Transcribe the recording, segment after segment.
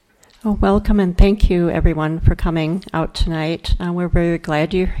Well, welcome and thank you, everyone, for coming out tonight. We're very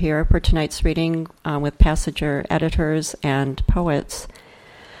glad you're here for tonight's reading with Passager editors and poets.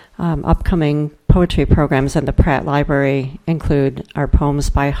 Upcoming poetry programs in the Pratt Library include our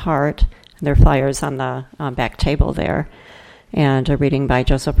Poems by Heart. There are flyers on the back table there. And a reading by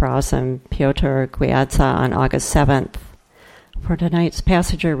Joseph Ross and Piotr Gwiazda on August 7th. For tonight's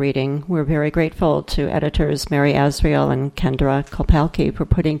Passager reading, we're very grateful to editors Mary Asriel and Kendra Kopalki for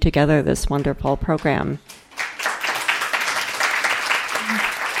putting together this wonderful program.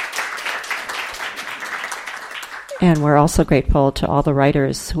 And we're also grateful to all the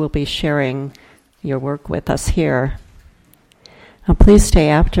writers who will be sharing your work with us here. Now, please stay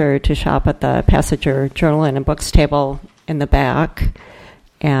after to shop at the Passager Journal and Books table in the back,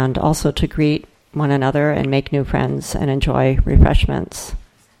 and also to greet one another and make new friends and enjoy refreshments.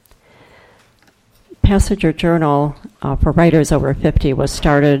 Passager Journal for writers over 50 was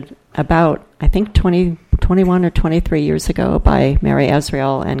started about, I think, 21 or 23 years ago by Mary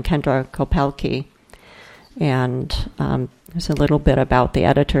Asriel and Kendra Kopalki. And there's a little bit about the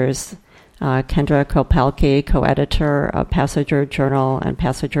editors. Kendra Kopalki, co-editor of Passager Journal and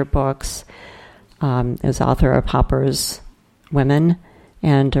Passager Books, is author of Hopper's Women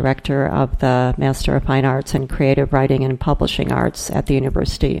and director of the Master of Fine Arts in Creative Writing and Publishing Arts at the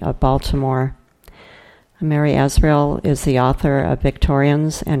University of Baltimore. Mary Asriel is the author of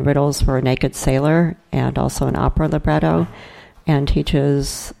Victorians and Riddles for a Naked Sailor and also an opera libretto, and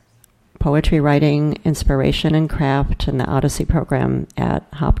teaches poetry writing, inspiration, and craft in the Odyssey program at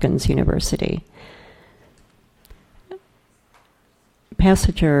Hopkins University.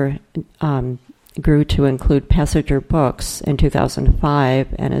 Passager grew to include Passager Books in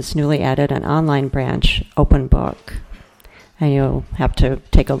 2005 and has newly added an online branch, Open Book. And you'll have to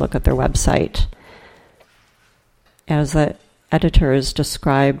take a look at their website. As the editors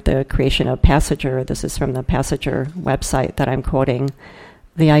describe the creation of Passager, this is from the Passager website that I'm quoting,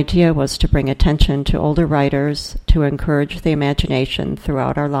 the idea was to bring attention to older writers, to encourage the imagination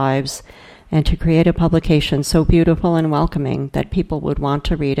throughout our lives, and to create a publication so beautiful and welcoming that people would want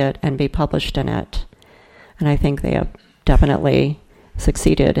to read it and be published in it. And I think they have definitely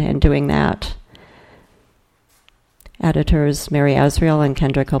succeeded in doing that. Editors Mary Asriel and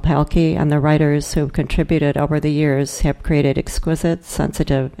Kendra Kopalki and the writers who have contributed over the years have created exquisite,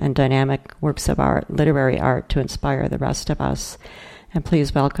 sensitive, and dynamic works of art, literary art, to inspire the rest of us. And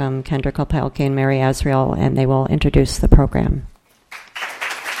please welcome Kendra Kopalki and Mary Asriel, and they will introduce the program.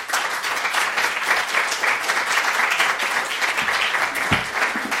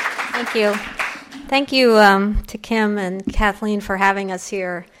 Thank you. Thank you to Kim and Kathleen for having us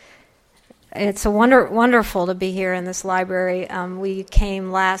here. It's wonderful to be here in this library. We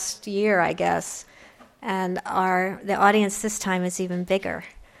came last year, I guess, and the audience this time is even bigger,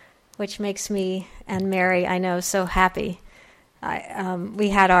 which makes me and Mary, I know, so happy. We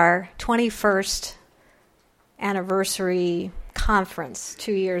had our 21st anniversary conference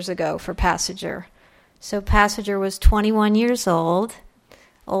 2 years ago for Passager. So Passager was 21 years old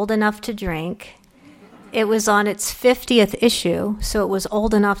enough to drink. It was on its 50th issue, so it was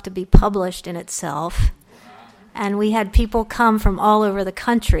old enough to be published in itself. And we had people come from all over the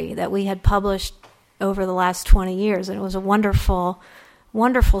country that we had published over the last 20 years. And it was a wonderful,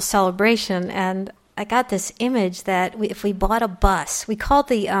 wonderful celebration. And I got this image that if we bought a bus, we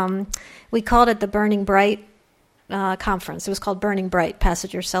called it the Burning Bright conference. It was called Burning Bright.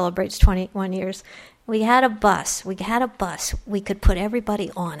 Passager celebrates 21 years. We had a bus. We could put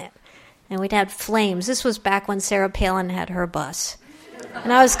everybody on it. And we'd have flames. This was back when Sarah Palin had her bus.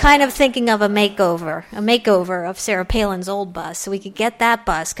 And I was kind of thinking of a makeover of Sarah Palin's old bus. So we could get that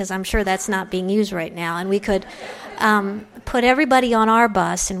bus, because I'm sure that's not being used right now. And we could put everybody on our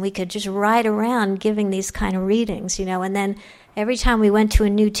bus, and we could just ride around giving these kind of readings, And then every time we went to a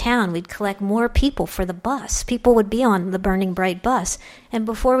new town, we'd collect more people for the bus. People would be on the Burning Bright bus. And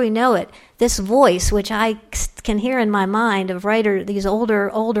before we know it, this voice, which I can hear in my mind of these older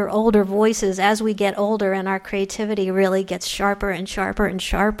voices, as we get older and our creativity really gets sharper and sharper and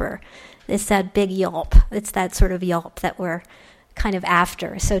sharper. It's that big yelp. It's that sort of yelp that we're kind of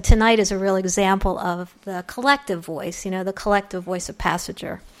after. So tonight is a real example of the collective voice, the collective voice of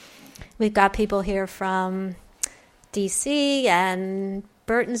Passager. We've got people here from D.C. and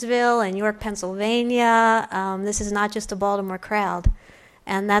Burtonsville and York, Pennsylvania. This is not just a Baltimore crowd.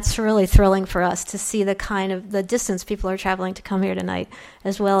 And that's really thrilling for us to see the distance people are traveling to come here tonight,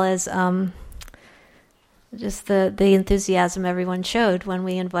 as well as just the enthusiasm everyone showed when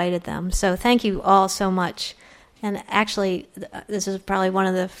we invited them. So thank you all so much. And actually, this is probably one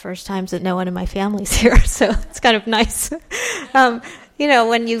of the first times that no one in my family's here, so it's kind of nice.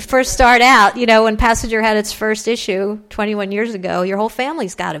 when you first start out, when Passenger had its first issue 21 years ago, your whole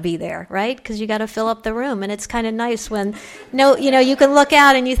family's got to be there, right? Because you got to fill up the room. And it's kind of nice when, you can look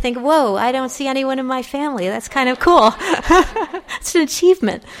out and you think, whoa, I don't see anyone in my family. That's kind of cool. It's an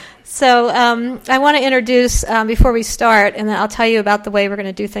achievement. So I want to introduce, before we start, and then I'll tell you about the way we're going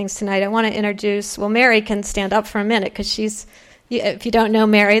to do things tonight, I want to introduce, Mary can stand up for a minute, because if you don't know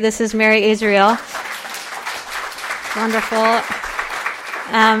Mary, this is Mary Azriel. Wonderful.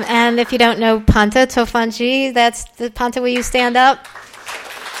 And if you don't know Panta Tofanji, that's the Panta, will you stand up?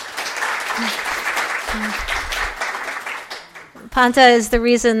 Panta is the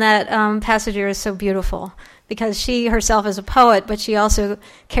reason that Passenger is so beautiful, because she herself is a poet, but she also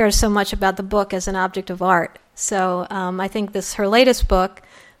cares so much about the book as an object of art. So I think her latest book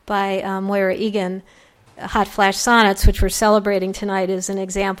by Moira Egan, Hot Flash Sonnets, which we're celebrating tonight, is an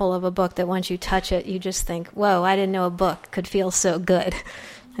example of a book that once you touch it, you just think, whoa, I didn't know a book could feel so good.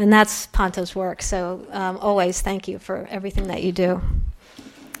 And that's Panta's work. So always thank you for everything that you do.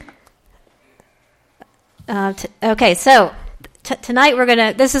 Okay, so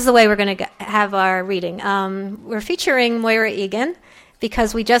tonight this is the way we're going to have our reading. We're featuring Moira Egan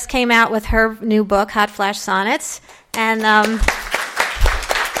because we just came out with her new book, Hot Flash Sonnets. And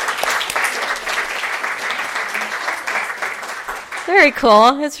very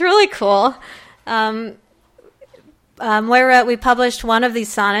cool. It's really cool. Moira, we published one of these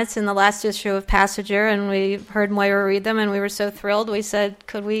sonnets in the last issue of Passenger, and we heard Moira read them, and we were so thrilled. We said,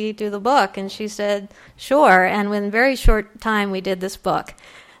 could we do the book? And she said, sure. And in a very short time, we did this book.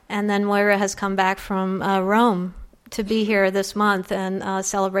 And then Moira has come back from Rome to be here this month and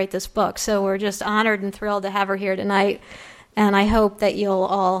celebrate this book. So we're just honored and thrilled to have her here tonight. And I hope that you'll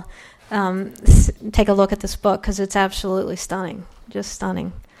all take a look at this book, because it's absolutely stunning, just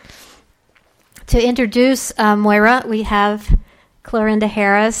stunning. To introduce Moira, we have Clorinda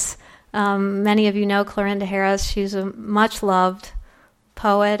Harris. Many of you know Clorinda Harris. She's a much-loved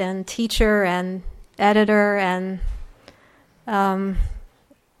poet and teacher and editor and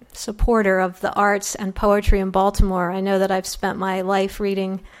supporter of the arts and poetry in Baltimore. I know that I've spent my life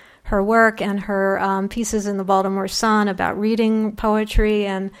reading her work and her pieces in the Baltimore Sun about reading poetry,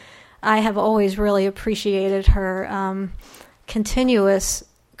 and I have always really appreciated her continuous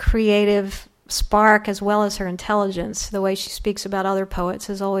creative spark as well as her intelligence. The way she speaks about other poets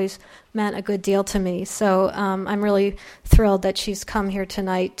has always meant a good deal to me. So I'm really thrilled that she's come here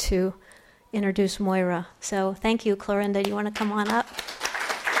tonight to introduce Moira. So thank you, Clorinda. Do you want to come on up?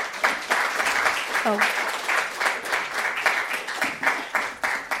 Oh.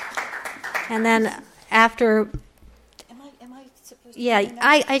 And then after... Am I supposed to... Yeah,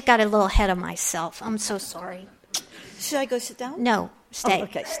 I got a little ahead of myself. I'm so sorry. Should I go sit down? No. Stay,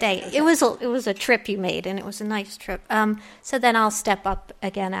 okay. Stay. It was a trip you made, and it was a nice trip. So then I'll step up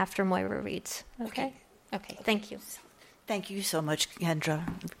again after Moira reads. Okay? Okay, thank you. Thank you so much, Kendra.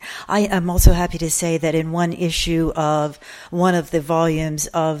 I am also happy to say that in one issue of one of the volumes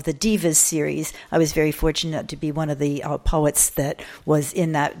of the Divas series, I was very fortunate to be one of the poets that was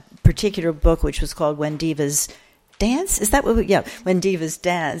in that particular book, which was called When Divas Dance? Is that what yeah, When Divas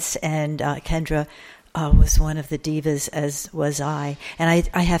Dance. And Kendra was one of the divas, as was I. And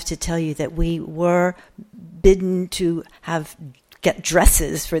I have to tell you that we were bidden to get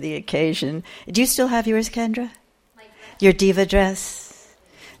dresses for the occasion. Do you still have yours, Kendra? Your diva dress?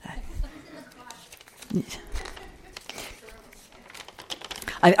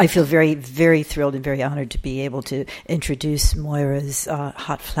 I feel very, very thrilled and very honored to be able to introduce Moira's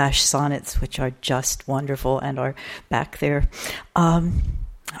Hot Flash Sonnets, which are just wonderful and are back there. I'm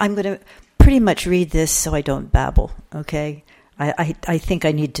going to pretty much read this so I don't babble, okay? I think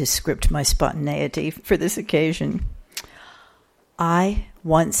I need to script my spontaneity for this occasion. I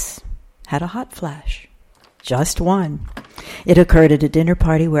once had a hot flash. Just one. It occurred at a dinner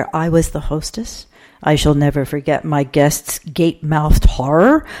party where I was the hostess. I shall never forget my guests' gape-mouthed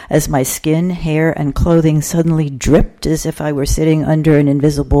horror as my skin, hair, and clothing suddenly dripped as if I were sitting under an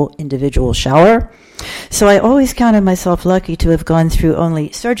invisible individual shower. So I always counted myself lucky to have gone through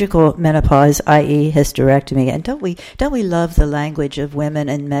only surgical menopause, i.e. hysterectomy. And don't we love the language of women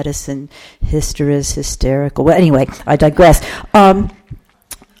in medicine? Hysteris, hysterical. Well, anyway, I digress.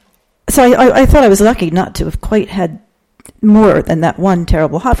 So I thought I was lucky not to have quite had more than that one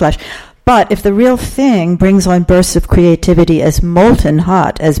terrible hot flash. But if the real thing brings on bursts of creativity as molten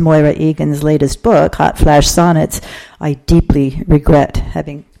hot as Moira Egan's latest book, Hot Flash Sonnets, I deeply regret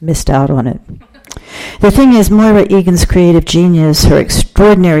having missed out on it. The thing is, Moira Egan's creative genius, her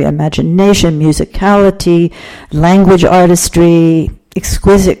extraordinary imagination, musicality, language artistry,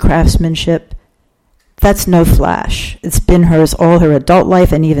 exquisite craftsmanship, that's no flash. It's been hers all her adult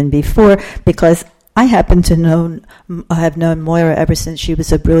life and even before, because I happen to have known Moira ever since she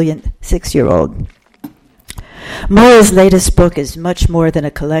was a brilliant 6-year-old. Moira's latest book is much more than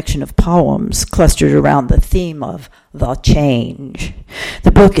a collection of poems clustered around the theme of the change.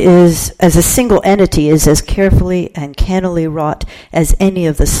 The book is, as a single entity, is as carefully and cannily wrought as any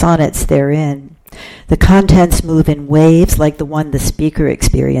of the sonnets therein. The contents move in waves like the one the speaker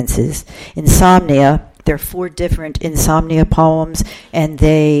experiences. Insomnia, there are 4 different insomnia poems, and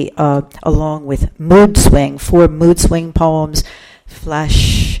they, along with mood swing, 4 mood swing poems,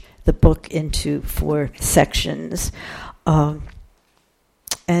 flash the book into 4 sections. And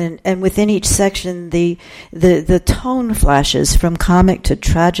within each section, the tone flashes from comic to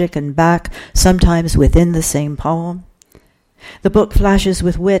tragic and back, sometimes within the same poem. The book flashes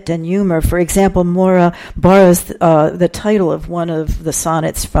with wit and humor. For example, Moira borrows the title of one of the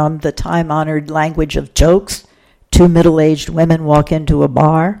sonnets from the time-honored language of jokes. 2 middle-aged women walk into a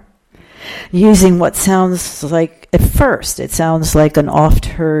bar, using what sounds like, at first, it sounds like an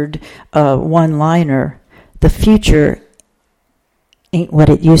oft-heard one-liner. The future ain't what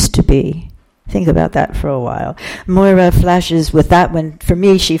it used to be. Think about that for a while. Moira flashes with that one. For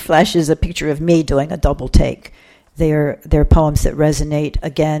me, she flashes a picture of me doing a double take. They're poems that resonate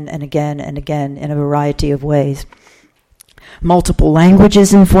again and again and again in a variety of ways. Multiple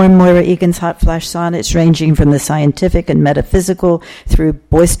languages inform Moira Egan's hot flash sonnets, ranging from the scientific and metaphysical through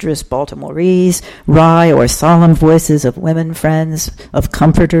boisterous Baltimoreese, wry or solemn voices of women friends, of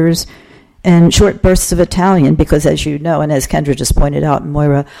comforters, and short bursts of Italian, because as you know, and as Kendra just pointed out,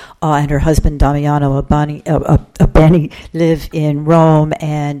 Moira and her husband Damiano Abani live in Rome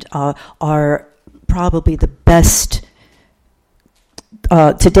and are probably the best,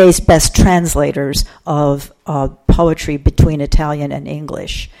 today's best translators of poetry between Italian and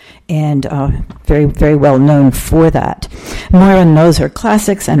English, and very, very well known for that. Moira knows her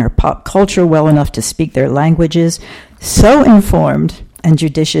classics and her pop culture well enough to speak their languages. So informed and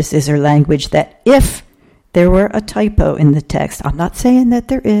judicious is her language that if there were a typo in the text, I'm not saying that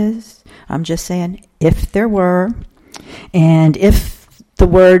there is, I'm just saying if there were, and if the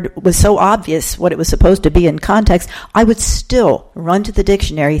word was so obvious what it was supposed to be in context, I would still run to the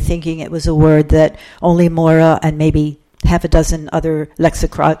dictionary thinking it was a word that only Moira and maybe half a dozen other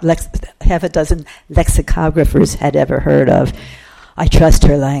lexicographers had ever heard of. I trust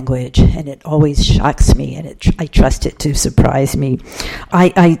her language, and it always shocks me, and I trust it to surprise me.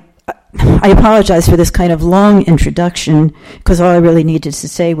 I apologize for this kind of long introduction, because all I really needed to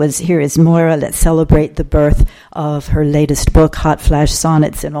say was, here is Moira. Let's celebrate the birth of her latest book, Hot Flash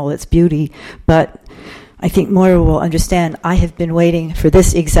Sonnets, in all its beauty. But I think Moira will understand I have been waiting for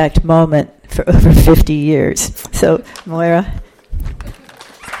this exact moment for over 50 years. So, Moira.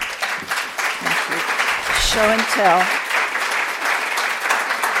 Show and tell.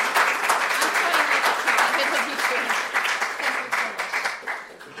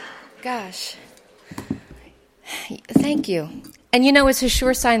 Gosh. Thank you. And you know, it's a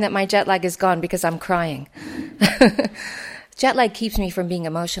sure sign that my jet lag is gone because I'm crying. Jet lag keeps me from being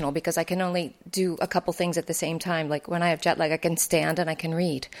emotional because I can only do a couple things at the same time. Like when I have jet lag, I can stand and I can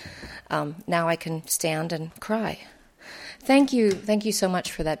read. Now I can stand and cry. Thank you so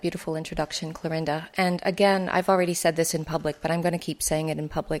much for that beautiful introduction, Clorinda. And again, I've already said this in public, but I'm going to keep saying it in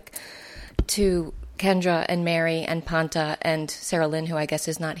public to Kendra and Mary and Panta and Sarah Lynn, who I guess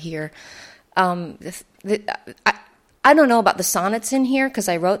is not here. I don't know about the sonnets in here because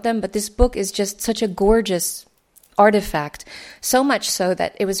I wrote them, but this book is just such a gorgeous artifact, so much so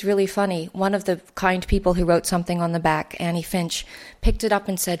that it was really funny. One of the kind people who wrote something on the back, Annie Finch, picked it up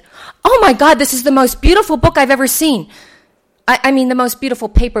and said, "Oh my God, this is the most beautiful book I've ever seen." I mean, the most beautiful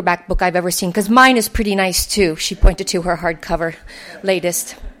paperback book I've ever seen, because mine is pretty nice too. She pointed to her hardcover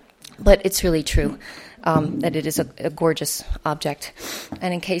latest. But it's really true that it is a gorgeous object.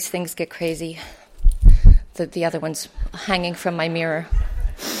 And in case things get crazy, the other one's hanging from my mirror.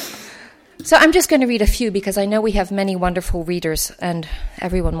 So I'm just going to read a few because I know we have many wonderful readers and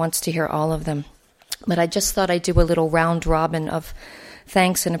everyone wants to hear all of them. But I just thought I'd do a little round robin of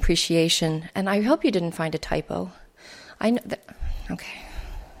thanks and appreciation. And I hope you didn't find a typo. I know that. Okay.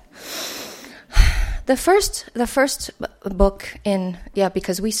 The first book in,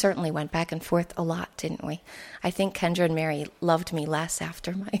 because we certainly went back and forth a lot, didn't we? I think Kendra and Mary loved me less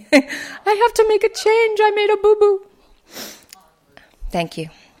after my, I have to make a change, I made a boo-boo. Thank you.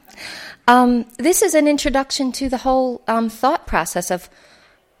 This is an introduction to the whole thought process of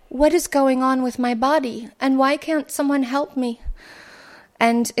what is going on with my body and why can't someone help me?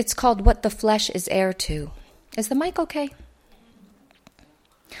 And it's called What the Flesh is Heir to. Is the mic okay?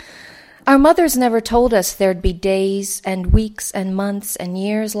 Our mothers never told us there'd be days and weeks and months and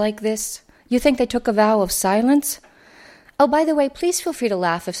years like this. You think they took a vow of silence? Oh, by the way, please feel free to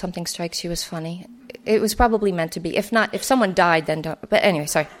laugh if something strikes you as funny. It was probably meant to be. If not, if someone died, then don't. But anyway,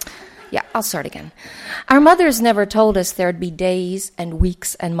 sorry. Yeah, I'll start again. Our mothers never told us there'd be days and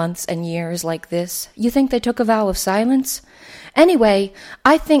weeks and months and years like this. You think they took a vow of silence? Anyway,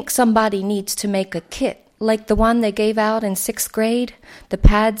 I think somebody needs to make a kit, like the one they gave out in 6th grade, the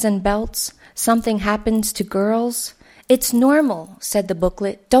pads and belts, Something Happens to Girls. It's normal, said the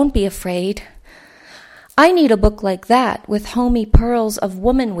booklet. Don't be afraid. I need a book like that with homey pearls of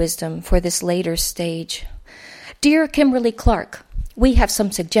woman wisdom for this later stage. Dear Kimberly Clark, we have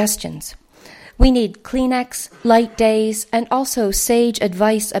some suggestions. We need Kleenex, light days, and also sage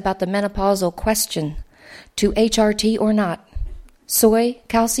advice about the menopausal question. To HRT or not? Soy,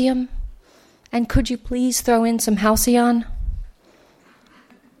 calcium? And could you please throw in some Halcyon?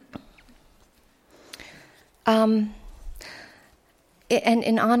 And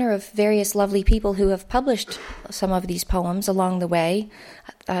in honor of various lovely people who have published some of these poems along the way,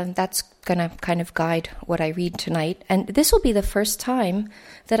 that's going to kind of guide what I read tonight. And this will be the first time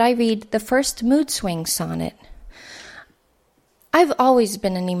that I read the first mood swing sonnet. I've always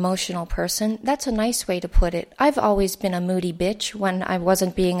been an emotional person. That's a nice way to put it. I've always been a moody bitch when I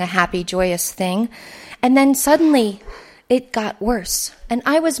wasn't being a happy, joyous thing. And then suddenly it got worse. And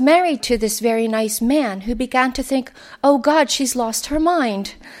I was married to this very nice man who began to think, oh God, she's lost her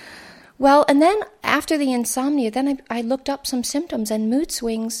mind. Well, and then after the insomnia, then I looked up some symptoms, and mood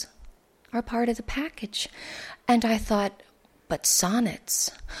swings are part of the package. And I thought, but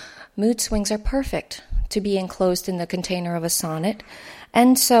sonnets, mood swings are perfect to be enclosed in the container of a sonnet.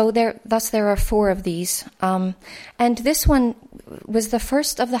 And so there are 4 of these. And this one was the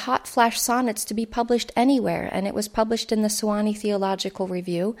first of the hot flash sonnets to be published anywhere, and it was published in the Sewanee Theological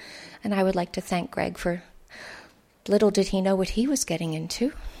Review. And I would like to thank Greg for, little did he know what he was getting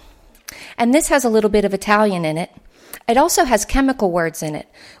into. And this has a little bit of Italian in it. It also has chemical words in it,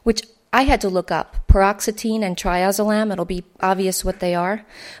 which I had to look up. Paroxetine and triazolam, it'll be obvious what they are.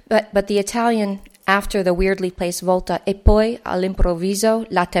 But the Italian after the weirdly placed volta, e poi all'improvviso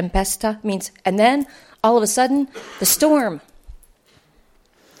la tempesta, means, and then all of a sudden, the storm.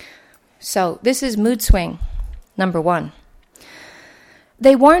 So this is mood swing, number 1.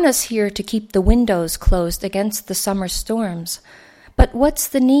 They warn us here to keep the windows closed against the summer storms. But what's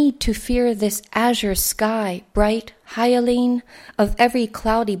the need to fear this azure sky, bright, hyaline, of every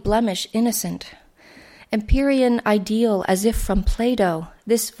cloudy blemish innocent? Empyrean ideal as if from Plato,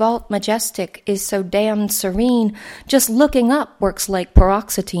 this vault majestic is so damned serene, just looking up works like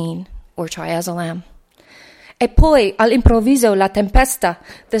paroxetine or triazolam. E poi all'improvviso la tempesta,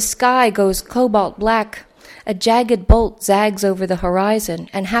 the sky goes cobalt black, a jagged bolt zags over the horizon,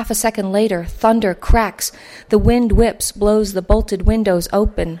 and half a second later thunder cracks, the wind whips, blows the bolted windows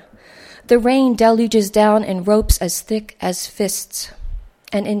open. The rain deluges down in ropes as thick as fists,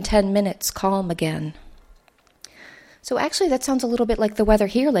 and in 10 minutes calm again. So actually that sounds a little bit like the weather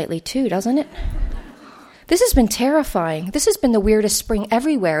here lately too, doesn't it? This has been terrifying. This has been the weirdest spring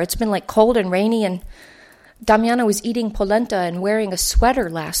everywhere. It's been like cold and rainy, and Damiano was eating polenta and wearing a sweater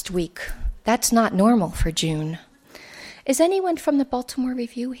last week. That's not normal for June. Is anyone from the Baltimore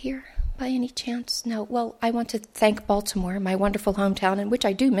Review here by any chance? No. Well, I want to thank Baltimore, my wonderful hometown, and which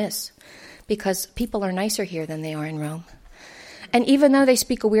I do miss, because people are nicer here than they are in Rome. And even though they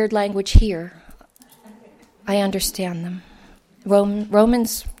speak a weird language here, I understand them.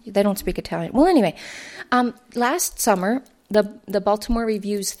 Romans, they don't speak Italian. Well, anyway, last summer, the Baltimore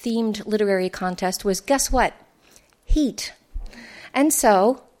Review's themed literary contest was, guess what? Heat. And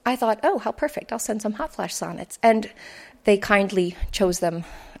so I thought, oh, how perfect. I'll send some hot flash sonnets. And they kindly chose them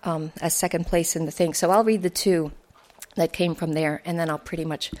as second place in the thing. So I'll read the 2 that came from there, and then I'll pretty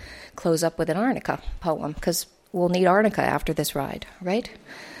much close up with an arnica poem, because we'll need arnica after this ride, right?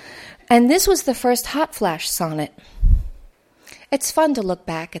 And this was the first hot flash sonnet. It's fun to look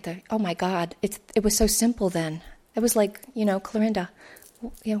back at oh my God, it was so simple then. It was like, Clorinda,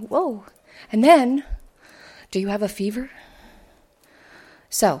 whoa. And then, do you have a fever?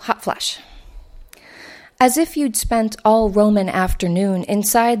 So, hot flash. As if you'd spent all Roman afternoon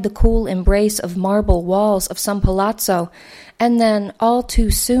inside the cool embrace of marble walls of some palazzo, and then, all too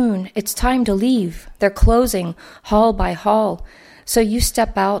soon, it's time to leave. They're closing, hall by hall. So you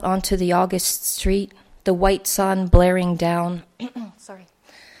step out onto the August street, the white sun blaring down. Sorry.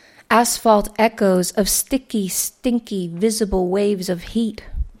 Asphalt echoes of sticky, stinky, visible waves of heat.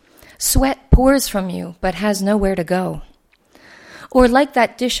 Sweat pours from you, but has nowhere to go. Or like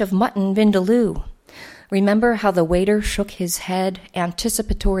that dish of mutton vindaloo, Remember how the waiter shook his head,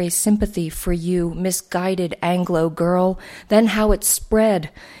 anticipatory sympathy for you, misguided Anglo girl, then how it spread,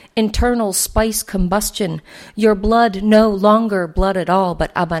 internal spice combustion, your blood no longer blood at all,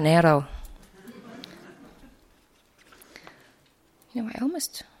 but habanero.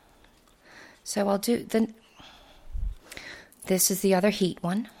 So I'll do, this is the other heat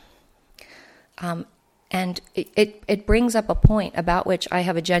one. And it brings up a point about which I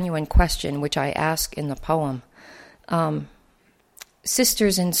have a genuine question, which I ask in the poem.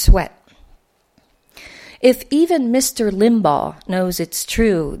 Sisters in Sweat. If even Mr. Limbaugh knows it's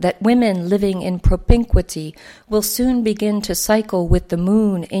true that women living in propinquity will soon begin to cycle with the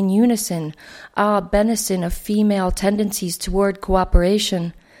moon in unison, benison of female tendencies toward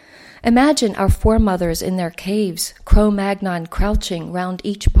cooperation, imagine our foremothers in their caves, Cro-Magnon crouching round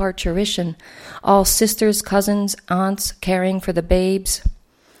each parturition, all sisters, cousins, aunts caring for the babes.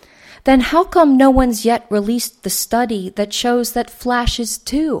 Then how come no one's yet released the study that shows that flashes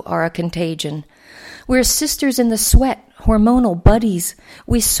too are a contagion? We're sisters in the sweat, hormonal buddies.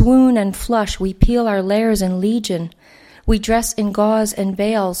 We swoon and flush, we peel our layers in legion. We dress in gauze and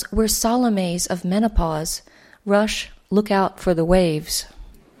veils, we're Salomes of menopause. Rush, look out for the waves.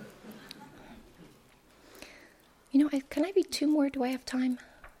 Can I read two more? Do I have time?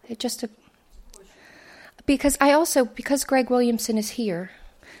 Because Greg Williamson is here,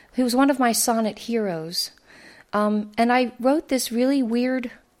 who was one of my sonnet heroes, and I wrote this really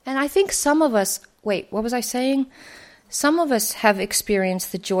weird, and I think some of us, what was I saying? Some of us have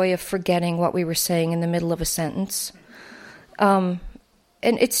experienced the joy of forgetting what we were saying in the middle of a sentence. And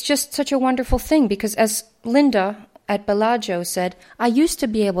it's just such a wonderful thing, because as Linda at Bellagio said, I used to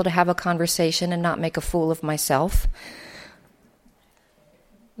be able to have a conversation and not make a fool of myself.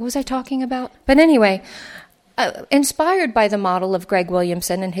 What was I talking about? But anyway, inspired by the model of Greg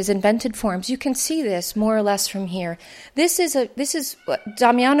Williamson and his invented forms, you can see this more or less from here. This is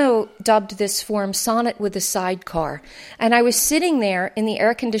Damiano dubbed this form sonnet with a sidecar. And I was sitting there in the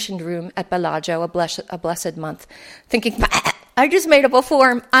air-conditioned room at Bellagio, a blessed month, thinking, I just made up a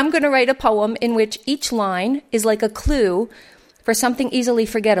form. I'm going to write a poem in which each line is like a clue for something easily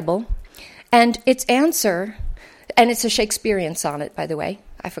forgettable. And its answer, and it's a Shakespearean sonnet, by the way.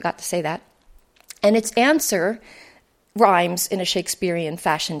 I forgot to say that. And its answer rhymes in a Shakespearean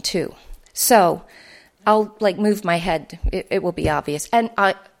fashion, too. So I'll, move my head. It will be obvious. And,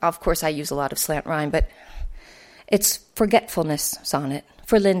 of course, I use a lot of slant rhyme, but it's Forgetfulness sonnet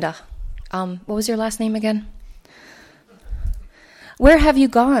for Linda. What was your last name again? Where have you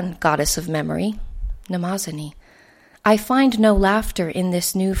gone, goddess of memory? Namazani. I find no laughter in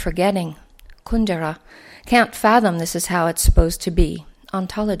this new forgetting. Kundera. Can't fathom this is how it's supposed to be.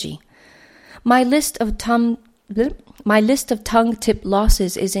 Ontology. My list of tongue-tip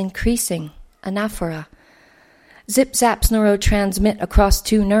losses is increasing. Anaphora. Zip-zaps neurotransmit across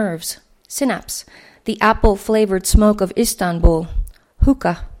two nerves. Synapse. The apple-flavored smoke of Istanbul.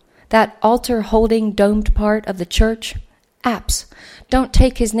 Hookah. That altar-holding domed part of the church. Apps. Don't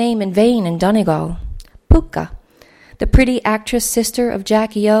take his name in vain in Donegal. Puka. The pretty actress sister of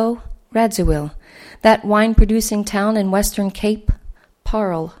Jackie O. Radziwill. That wine-producing town in Western Cape.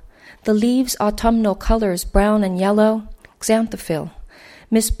 Parle. The leaves' autumnal colors, brown and yellow. Xanthophyll.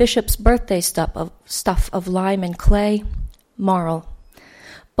 Miss Bishop's birthday stuff of lime and clay. Marl.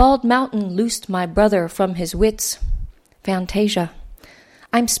 Bald Mountain loosed my brother from his wits. Fantasia.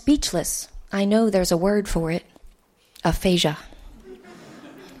 I'm speechless. I know there's a word for it. Aphasia.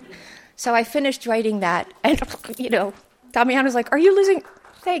 So I finished writing that, and, Damiano's like, are you losing?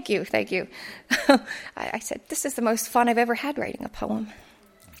 Thank you. I said, this is the most fun I've ever had writing a poem.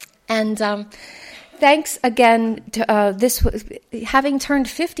 And thanks again to having turned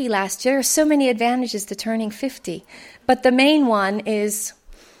 50 last year. There are so many advantages to turning 50. But the main one is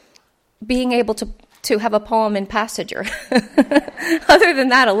being able to have a poem in Passenger. Other than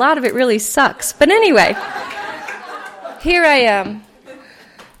that, a lot of it really sucks. But anyway, here I am.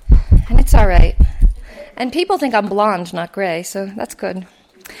 And it's all right. And people think I'm blonde, not gray, so that's good.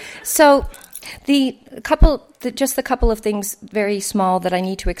 So just a couple of things very small that I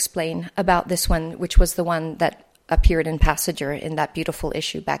need to explain about this one, which was the one that appeared in Passenger in that beautiful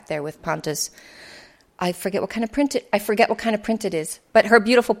issue back there with Ponta's. I forget what kind of print it is, but her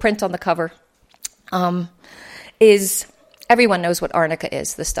beautiful print on the cover is, everyone knows what arnica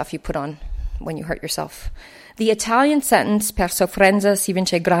is, the stuff you put on when you hurt yourself. The Italian sentence, per soffrenza si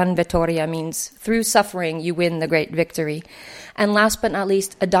vince gran vittoria, means through suffering you win the great victory. And last but not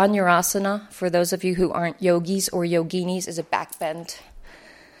least, Adanyarasana, for those of you who aren't yogis or yoginis, is a back bend,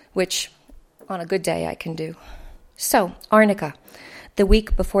 which on a good day I can do. So, arnica, the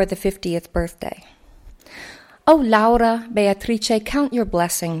week before the 50th birthday. Oh, Laura, Beatrice, count your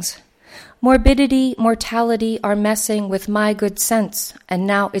blessings. Morbidity, mortality are messing with my good sense, and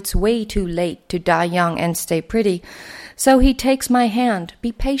now it's way too late to die young and stay pretty. So he takes my hand.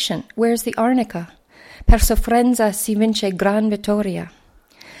 Be patient. Where's the arnica? Per soffrenza si vince gran vittoria.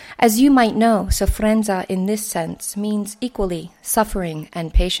 As you might know, soffrenza in this sense means equally suffering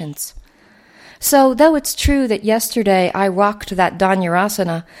and patience. So, though it's true that yesterday I rocked that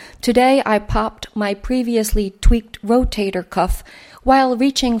Dhanurasana, today I popped my previously tweaked rotator cuff while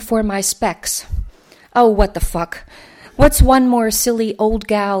reaching for my specs. Oh, what the fuck. What's one more silly old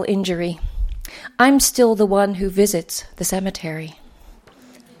gal injury? I'm still the one who visits the cemetery.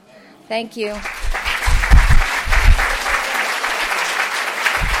 Thank you. Thank you.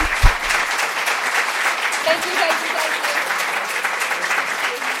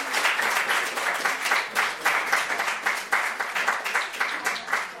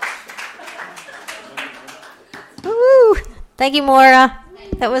 Woo! Thank you, Maura.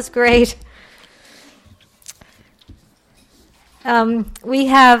 That was great. We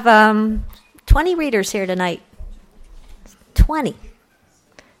have 20 readers here tonight. 20.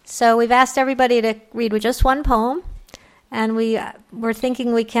 So we've asked everybody to read with just one poem, and we're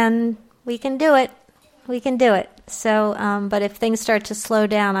thinking we can do it. We can do it. So, but if things start to slow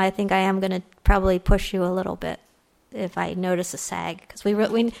down, I think I am going to probably push you a little bit if I notice a sag, because we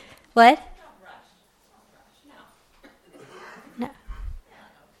what?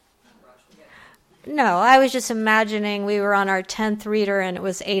 No, I was just imagining we were on our 10th reader and it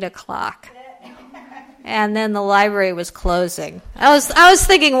was 8 o'clock. And then the library was closing. I was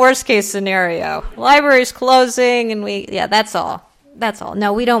thinking worst case scenario. Library's closing and that's all. That's all.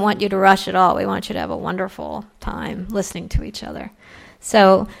 No, we don't want you to rush at all. We want you to have a wonderful time listening to each other.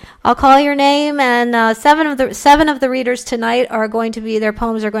 So I'll call your name, and seven of the readers tonight their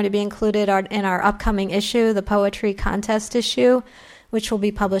poems are going to be included in our upcoming issue, the Poetry Contest issue, which will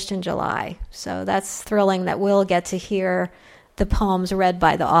be published in July. So that's thrilling that we'll get to hear the poems read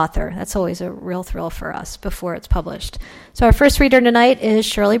by the author. That's always a real thrill for us before it's published. So our first reader tonight is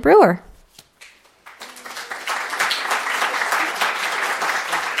Shirley Brewer.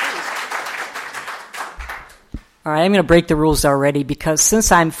 All right, I'm going to break the rules already because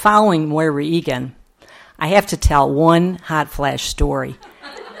since I'm following Moira Egan, I have to tell one hot flash story.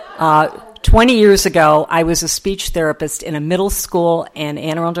 20 years ago, I was a speech therapist in a middle school in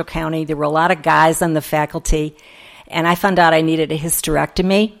Anne Arundel County. There were a lot of guys on the faculty, and I found out I needed a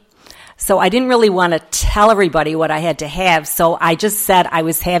hysterectomy. So I didn't really want to tell everybody what I had to have, so I just said I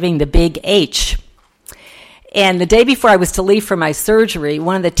was having the big H. And the day before I was to leave for my surgery,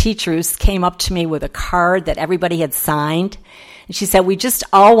 one of the teachers came up to me with a card that everybody had signed. And she said, "We just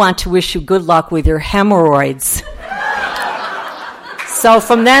all want to wish you good luck with your hemorrhoids." So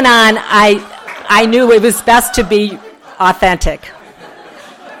from then on, I knew it was best to be authentic.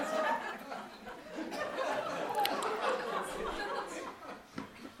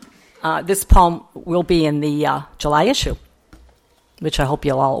 This poem will be in the July issue, which I hope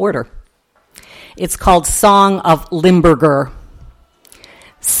you'll all order. It's called Song of Limburger.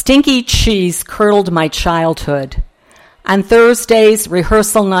 Stinky cheese curdled my childhood. On Thursdays,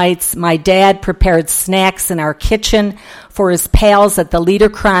 rehearsal nights, my dad prepared snacks in our kitchen for his pals at the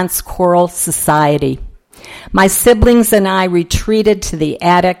Liederkranz Choral Society. My siblings and I retreated to the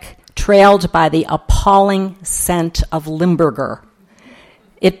attic, trailed by the appalling scent of Limburger.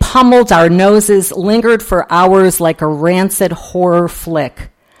 It pummeled our noses, lingered for hours like a rancid horror flick.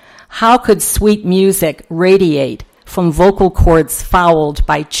 How could sweet music radiate from vocal cords fouled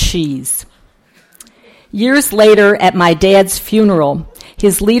by cheese? Years later, at my dad's funeral,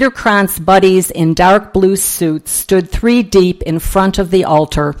 his Liederkranz buddies in dark blue suits stood 3 deep in front of the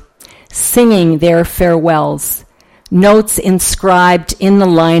altar, singing their farewells, notes inscribed in the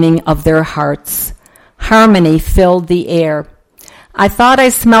lining of their hearts. Harmony filled the air. I thought I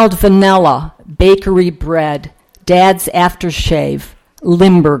smelled vanilla, bakery bread, Dad's aftershave,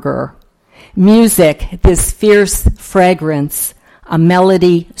 Limburger. Music, this fierce fragrance, a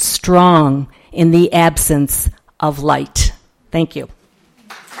melody strong in the absence of light. Thank you.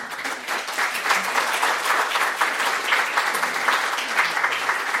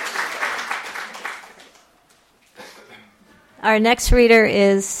 Our next reader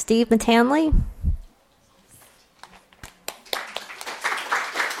is Steve Matanley.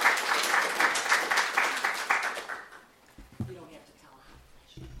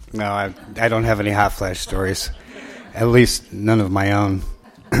 No, I don't have any hot flash stories. At least none of my own.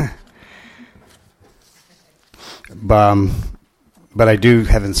 But I do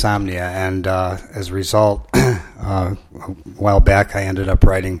have insomnia, and as a result, a while back I ended up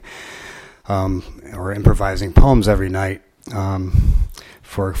writing or improvising poems every night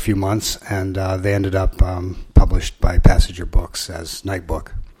for a few months, and they ended up published by Passenger Books as Night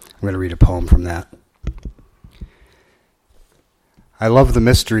Book. I'm going to read a poem from that. I love the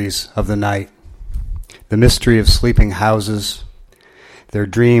mysteries of the night, the mystery of sleeping houses, their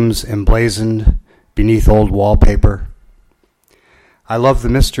dreams emblazoned beneath old wallpaper. I love the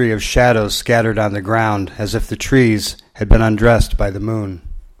mystery of shadows scattered on the ground as if the trees had been undressed by the moon,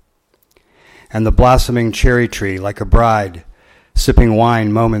 and the blossoming cherry tree like a bride sipping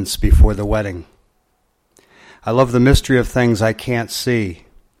wine moments before the wedding. I love the mystery of things I can't see,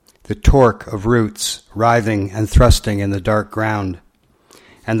 the torque of roots writhing and thrusting in the dark ground,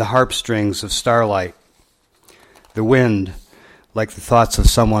 and the harp strings of starlight, the wind like the thoughts of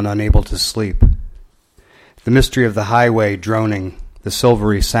someone unable to sleep, the mystery of the highway droning, the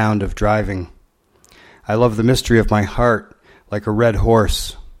silvery sound of driving. I love the mystery of my heart like a red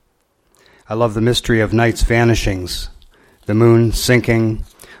horse. I love the mystery of night's vanishings, the moon sinking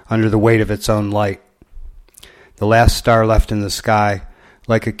under the weight of its own light, the last star left in the sky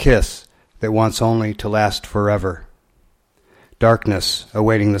like a kiss that wants only to last forever. Darkness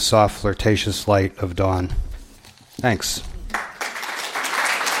awaiting the soft, flirtatious light of dawn. Thanks.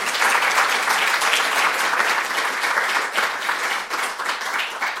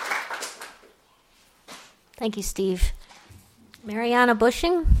 Thank you, Steve. Mariana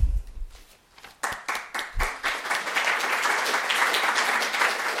Bushing.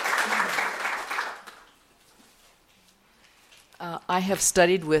 I have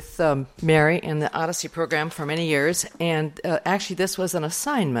studied with Mary in the Odyssey program for many years, and actually this was an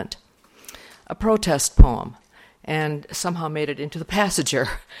assignment, a protest poem, and somehow made it into the Passenger.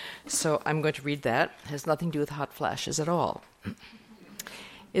 So I'm going to read that. It has nothing to do with hot flashes at all.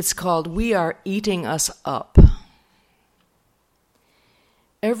 It's called We Are Eating Us Up.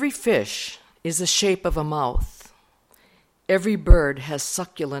 Every fish is the shape of a mouth. Every bird has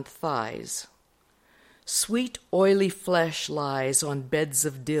succulent thighs. Sweet, oily flesh lies on beds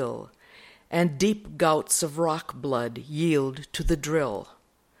of dill, and deep gouts of rock blood yield to the drill.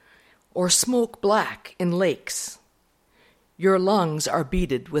 Or smoke black in lakes. Your lungs are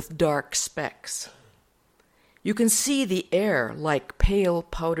beaded with dark specks. You can see the air like pale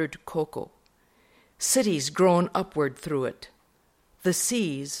powdered cocoa. Cities grown upward through it. The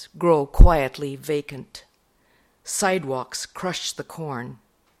seas grow quietly vacant. Sidewalks crush the corn.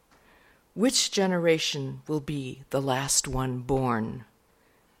 Which generation will be the last one born?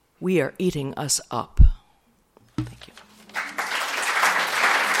 We are eating us up. Thank you.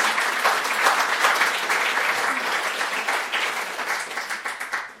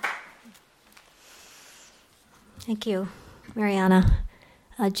 Thank you, Mariana.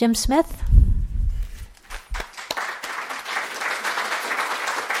 Jim Smith.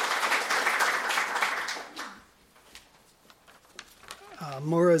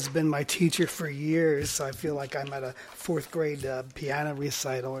 Moira's been my teacher for years, so I feel like I'm at a fourth grade piano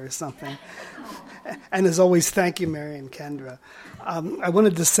recital or something. And as always, thank you, Mary and Kendra. I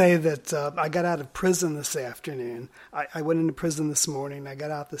wanted to say that I got out of prison this afternoon. I went into prison this morning. I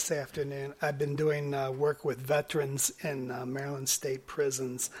got out this afternoon. I've been doing work with veterans in Maryland State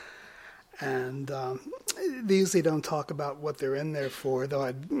prisons. And they usually don't talk about what they're in there for, though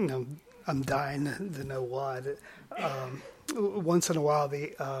I'm dying to know what. Once in a while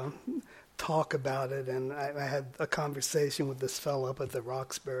they talk about it, and I had a conversation with this fellow up at the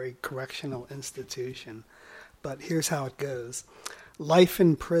Roxbury Correctional Institution. But here's how it goes. Life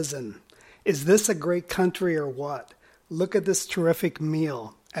in prison. Is this a great country or what? Look at this terrific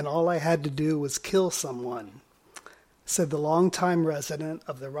meal, and all I had to do was kill someone, said the longtime resident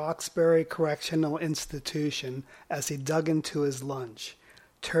of the Roxbury Correctional Institution as he dug into his lunch.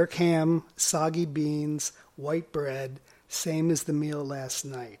 Turk ham, soggy beans, white bread, same as the meal last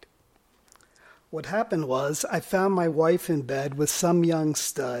night. What happened was I found my wife in bed with some young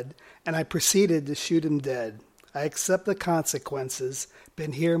stud, and I proceeded to shoot him dead. I accept the consequences,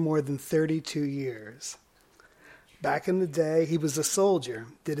 been here more than 32 years. Back in the day, he was a soldier,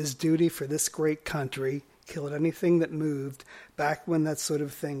 did his duty for this great country, killed anything that moved, back when that sort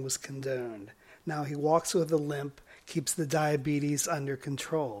of thing was condoned. Now he walks with a limp, keeps the diabetes under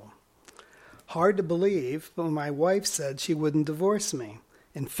control. Hard to believe, but my wife said she wouldn't divorce me.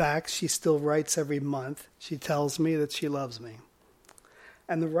 In fact, she still writes every month. She tells me that she loves me.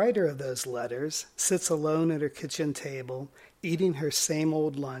 And the writer of those letters sits alone at her kitchen table, eating her same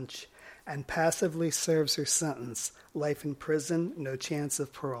old lunch, and passively serves her sentence, life in prison, no chance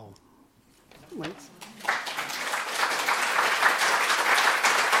of parole. Thanks.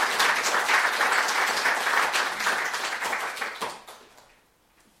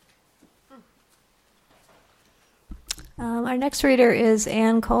 Our next reader is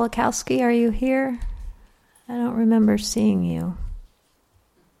Ann Kolakowski. Are you here? I don't remember seeing you.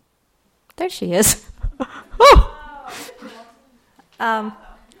 There she is.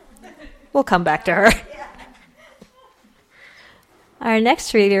 We'll come back to her. Our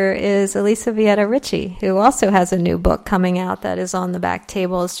next reader is Elisa Vieta Ritchie, who also has a new book coming out that is on the back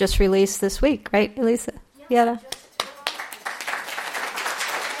table. It's just released this week, right, Elisa Vieta?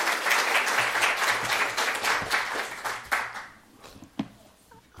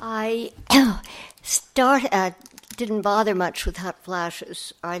 I didn't bother much with hot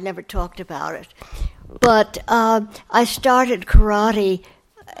flashes. I never talked about it. But I started karate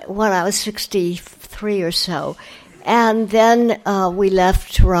when I was 63 or so. And then we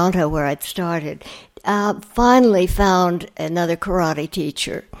left Toronto, where I'd started. Finally found another karate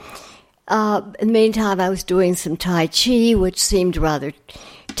teacher. In the meantime, I was doing some Tai Chi, which seemed rather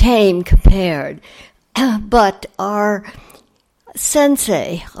tame compared. But our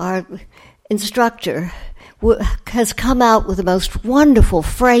sensei, our instructor, has come out with the most wonderful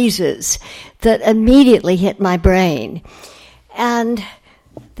phrases that immediately hit my brain. And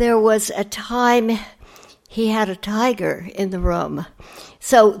there was a time he had a tiger in the room.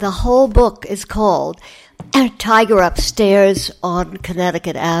 So the whole book is called Tiger Upstairs on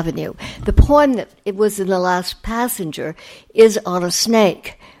Connecticut Avenue. The poem that it was in The Last Passenger is on a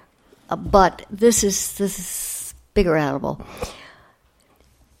snake, but this is bigger animal.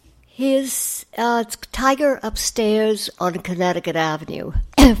 His Tiger Upstairs on Connecticut Avenue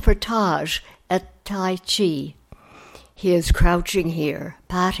for Taj at Tai Chi. He is crouching here.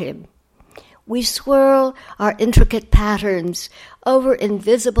 Pat him. We swirl our intricate patterns over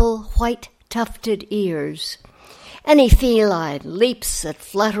invisible white tufted ears. Any feline leaps at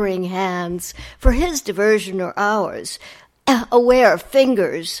fluttering hands for his diversion or ours, aware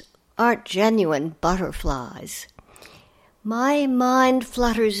fingers aren't genuine butterflies. My mind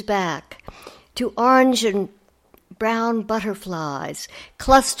flutters back to orange and brown butterflies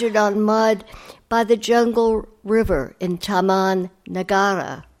clustered on mud by the jungle river in Taman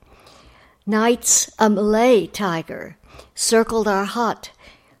Nagara. Nights a Malay tiger circled our hut,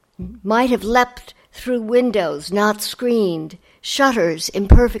 might have leapt through windows not screened, shutters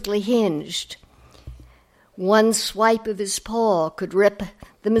imperfectly hinged. One swipe of his paw could rip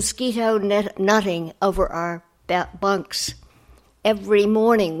the mosquito nutting over our bunks. Every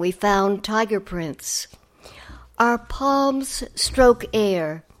morning we found tiger prints. Our palms stroke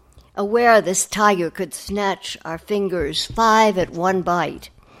air, aware this tiger could snatch our fingers 5 at one bite.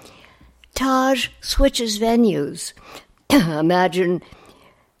 Taj switches venues. Imagine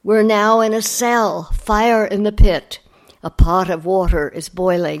we're now in a cell, fire in the pit. A pot of water is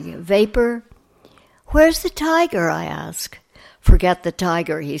boiling. Vapor? Where's the tiger, I ask. Forget the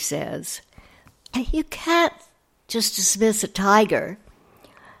tiger, he says. You can't just dismiss a tiger.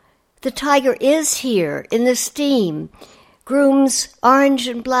 The tiger is here in the steam, grooms orange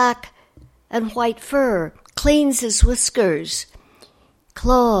and black and white fur, cleans his whiskers,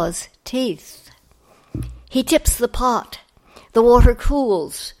 claws, teeth. He tips the pot. The water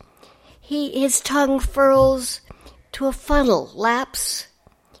cools. His tongue furls to a funnel, laps.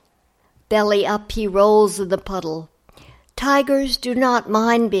 Belly up he rolls in the puddle. Tigers do not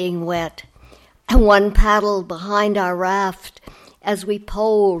mind being wet. And one paddled behind our raft as we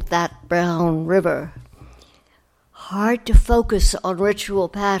poled that brown river. Hard to focus on ritual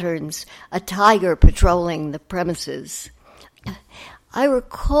patterns, a tiger patrolling the premises. I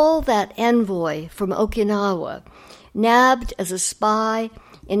recall that envoy from Okinawa, nabbed as a spy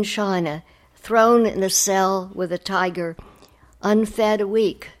in China, thrown in a cell with a tiger, unfed a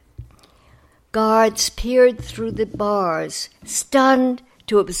week. Guards peered through the bars, stunned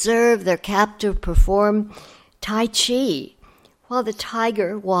to observe their captive perform Tai Chi, while the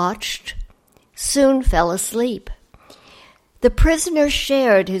tiger watched, soon fell asleep. The prisoner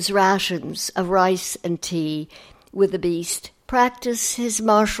shared his rations of rice and tea with the beast, practiced his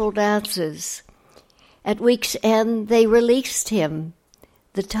martial dances. At week's end, they released him.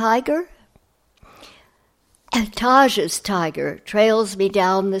 The tiger? Taj's tiger trails me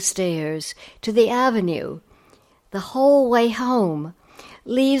down the stairs to the avenue. The whole way home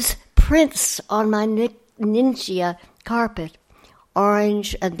leaves prints on my ninja carpet,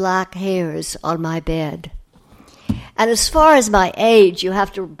 orange and black hairs on my bed. And as far as my age, you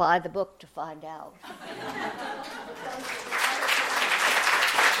have to buy the book to find out.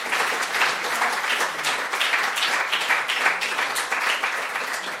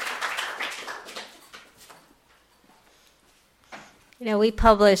 You know, we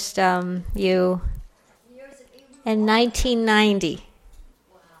published you in 1990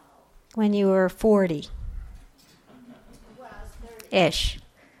 when you were 40. Wow. Ish.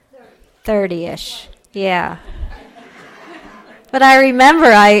 30-ish. Yeah. But I remember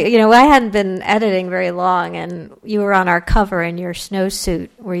I hadn't been editing very long, and you were on our cover in your snowsuit.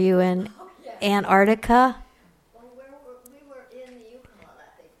 Were you in Antarctica? Well, we were in the Yukon,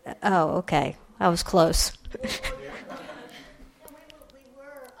 I think. Oh, okay. I was close. We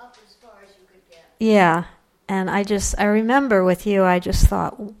were up as far as you could get. Yeah. And I remember with you, I just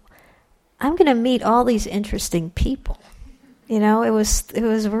thought, I'm going to meet all these interesting people. It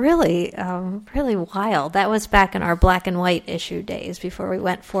was really, really wild. That was back in our black and white issue days before we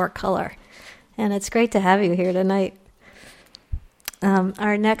went 4-color. And it's great to have you here tonight.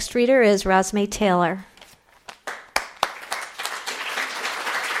 Our next reader is Rosme Taylor.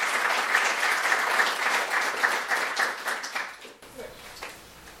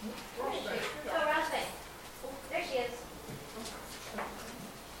 There she is.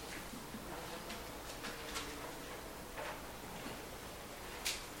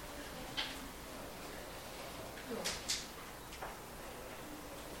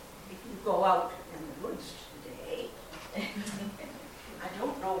 Go out in the woods today. I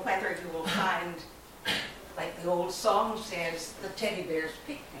don't know whether you will find, like the old song says, the teddy bear's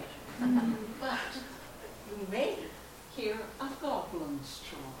picnic. But you may hear a goblin's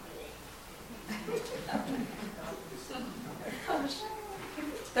story.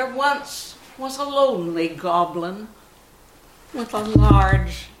 There once was a lonely goblin with a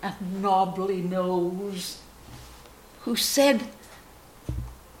large and knobbly nose who said,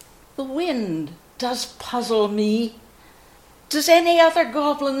 "The wind does puzzle me. Does any other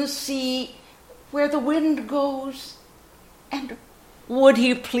goblin see where the wind goes? And would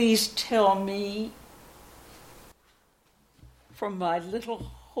he please tell me?" From my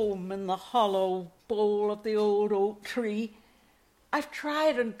little home in the hollow bole of the old oak tree, I've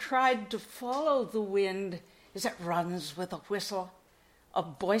tried and tried to follow the wind as it runs with a whistle, a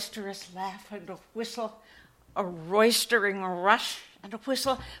boisterous laugh and a whistle, a roistering rush and a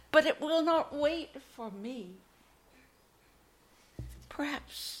whistle, but it will not wait for me.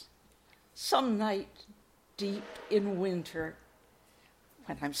 Perhaps some night deep in winter,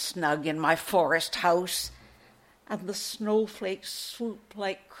 when I'm snug in my forest house and the snowflakes swoop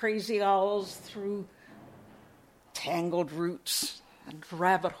like crazy owls through tangled roots and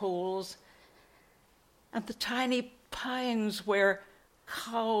rabbit holes, and the tiny pines wear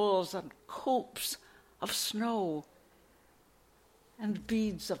cowls and copes of snow and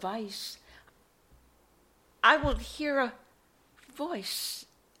beads of ice, I will hear a voice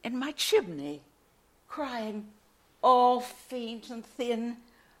in my chimney crying, all faint and thin,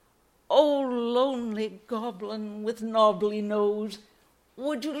 "Oh, lonely goblin with knobbly nose,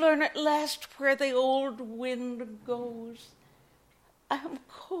 would you learn at last where the old wind goes? I am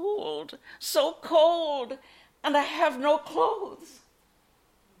cold, so cold, and I have no clothes."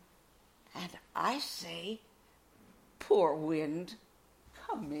 And I say, "Poor wind,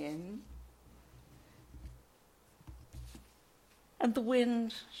 come in." And the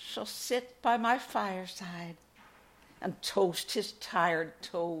wind shall sit by my fireside and toast his tired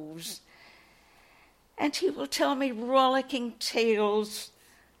toes, and he will tell me rollicking tales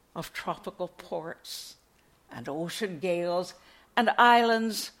of tropical ports and ocean gales and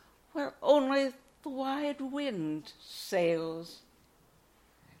islands where only the wide wind sails.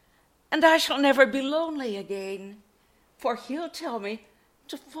 And I shall never be lonely again, for he'll tell me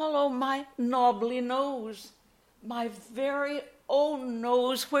to follow my knobbly nose, my very own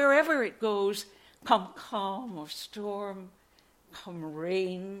nose, wherever it goes, come calm or storm, come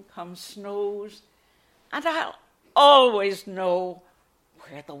rain, come snows, and I'll always know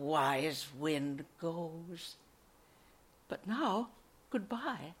where the wise wind goes. But now,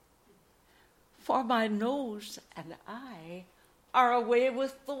 goodbye, for my nose and I are away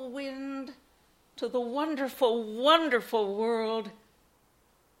with the wind to the wonderful, wonderful world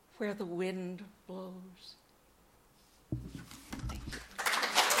where the wind blows.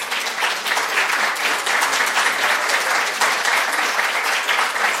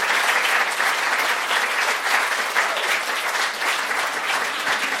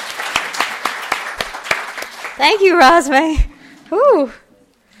 Thank you, Rosme. Ooh.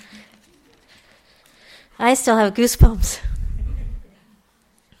 I still have goosebumps.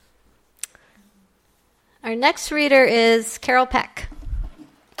 Our next reader is Carol Peck.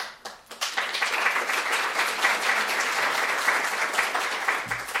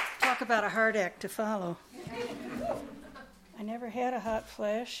 Talk about a hard act to follow. I never had a hot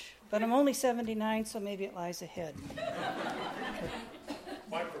flash, but I'm only 79, so maybe it lies ahead.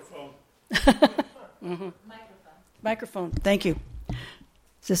 Microphone. Mm-hmm. Microphone. Thank you.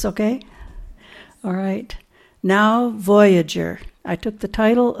 Is this okay? All right. Now Voyager. I took the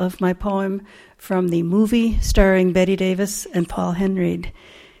title of my poem from the movie starring Bette Davis and Paul Henreid.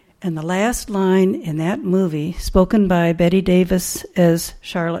 And the last line in that movie, spoken by Bette Davis as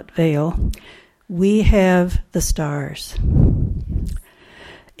Charlotte Vale, "We have the stars."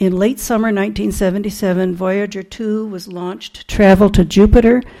 In late summer 1977, Voyager 2 was launched to travel to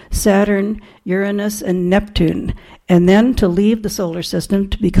Jupiter, Saturn, Uranus, and Neptune, and then to leave the solar system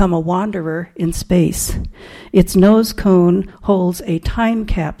to become a wanderer in space. Its nose cone holds a time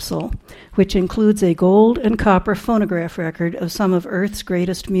capsule, which includes a gold and copper phonograph record of some of Earth's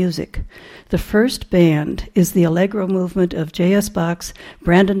greatest music. The first band is the Allegro movement of J.S. Bach's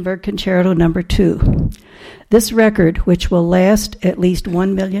Brandenburg Concerto No. 2. This record, which will last at least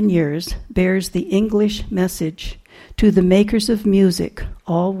 1 million years, bears the English message to the makers of music,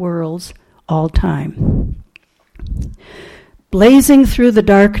 all worlds, all time. Blazing through the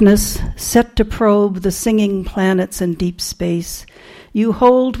darkness, set to probe the singing planets in deep space, you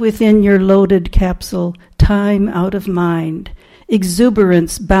hold within your loaded capsule time out of mind,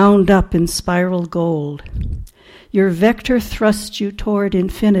 exuberance bound up in spiral gold. Your vector thrusts you toward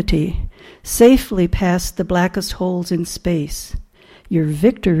infinity, safely past the blackest holes in space. Your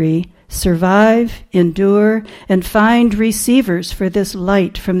victory, survive, endure, and find receivers for this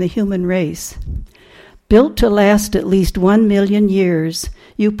light from the human race. Built to last at least 1 million years,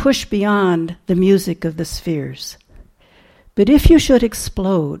 you push beyond the music of the spheres. But if you should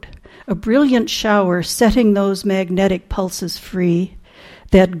explode, a brilliant shower setting those magnetic pulses free,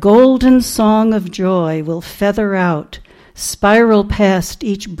 that golden song of joy will feather out, spiral past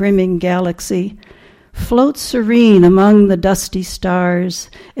each brimming galaxy, float serene among the dusty stars,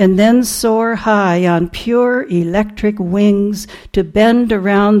 and then soar high on pure electric wings to bend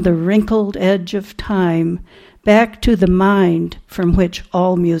around the wrinkled edge of time, back to the mind from which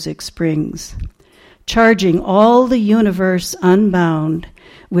all music springs, charging all the universe unbound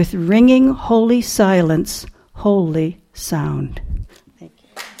with ringing holy silence, holy sound.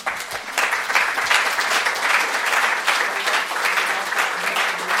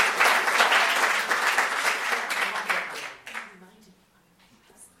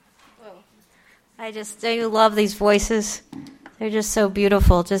 I love these voices. They're just so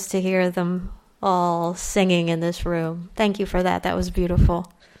beautiful just to hear them all singing in this room. Thank you for that. That was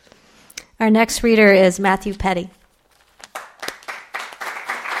beautiful. Our next reader is Matthew Petty.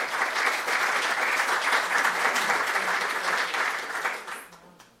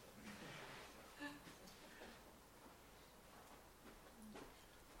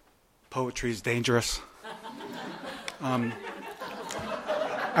 Poetry is dangerous.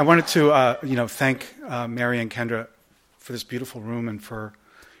 I wanted to, thank Mary and Kendra for this beautiful room and for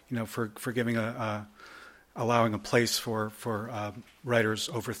giving allowing a place for writers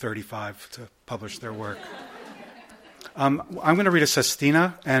over 35 to publish their work. I'm going to read a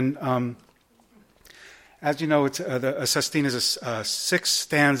sestina, and as you know, a sestina is a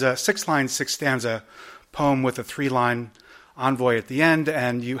 6-line, 6-stanza poem with a 3-line envoy at the end,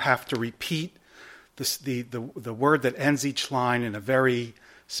 and you have to repeat the word that ends each line in a very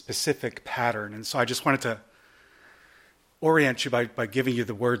specific pattern. And so I just wanted to orient you by giving you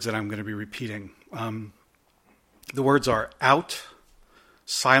the words that I'm going to be repeating. The words are out,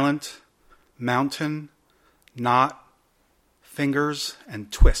 silent, mountain, knot, fingers,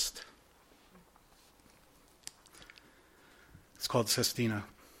 and twist. It's called sestina.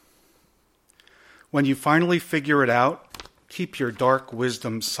 When you finally figure it out, keep your dark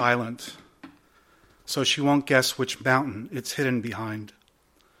wisdom silent, so she won't guess which mountain it's hidden behind.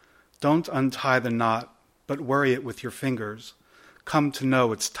 Don't untie the knot, but worry it with your fingers. Come to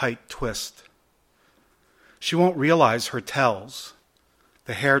know its tight twist. She won't realize her tells,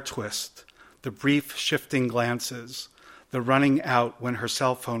 the hair twist, the brief shifting glances, the running out when her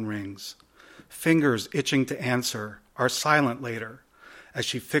cell phone rings. Fingers itching to answer are silent later as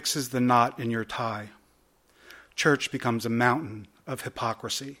she fixes the knot in your tie. Church becomes a mountain of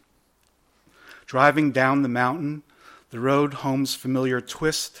hypocrisy. Driving down the mountain, the road home's familiar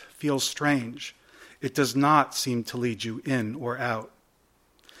twist feels strange. It does not seem to lead you in or out.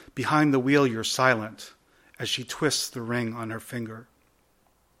 Behind the wheel, you're silent as she twists the ring on her finger.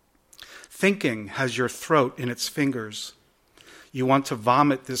 Thinking has your throat in its fingers. You want to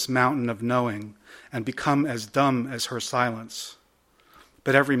vomit this mountain of knowing and become as dumb as her silence.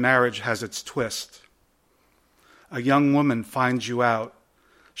 But every marriage has its twist. A young woman finds you out.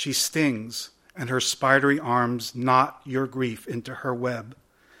 She stings, and her spidery arms knot your grief into her web.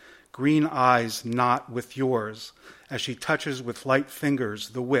 Green eyes knot with yours as she touches with light fingers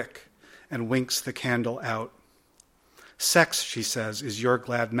the wick and winks the candle out. Sex, she says, is your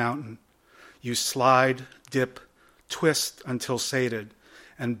glad mountain. You slide, dip, twist until sated,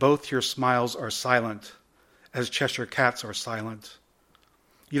 and both your smiles are silent, as Cheshire cats are silent.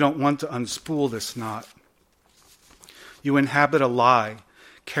 You don't want to unspool this knot. You inhabit a lie,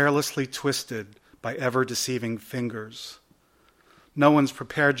 carelessly twisted by ever-deceiving fingers. No one's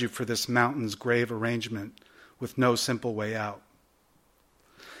prepared you for this mountain's grave arrangement with no simple way out.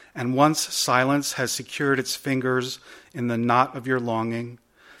 And once silence has secured its fingers in the knot of your longing,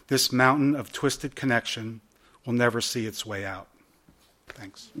 this mountain of twisted connection will never see its way out.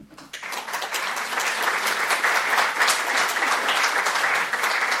 Thanks.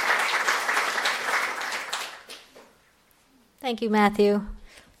 Thank you, Matthew.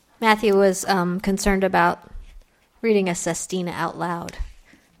 Matthew was concerned about reading a sestina out loud,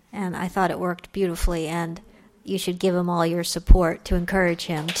 and I thought it worked beautifully, and you should give him all your support to encourage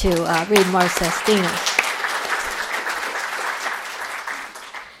him to read more sestinas.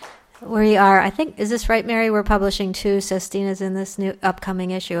 We are, I think, is this right, Mary? We're publishing 2 sestinas in this new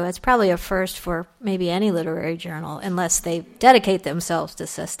upcoming issue. It's probably a first for maybe any literary journal, unless they dedicate themselves to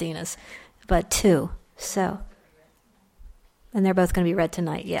sestinas, but 2. So, and they're both going to be read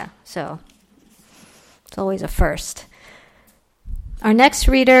tonight, yeah. So, it's always a first. Our next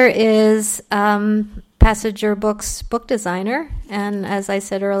reader is Passenger Books book designer, and as I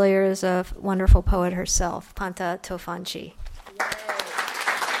said earlier, is a wonderful poet herself, Panta Tofanchi.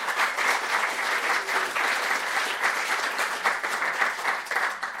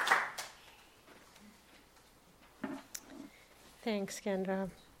 Thanks, Kendra.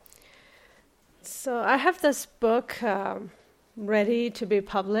 So I have this book ready to be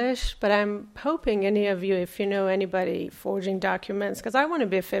published, but I'm hoping any of you, if you know anybody forging documents, because I want to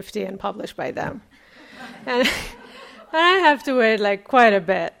be 50 and published by them. and I have to wait like quite a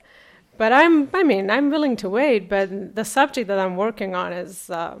bit. But I'm willing to wait, but the subject that I'm working on is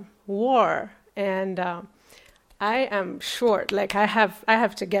war, and I am short. Like I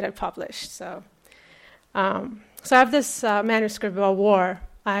have to get it published. So I have this manuscript about war.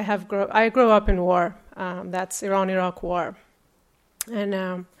 I grew up in war. That's Iran-Iraq war. And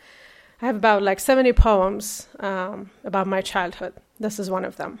I have about like 70 poems about my childhood. This is one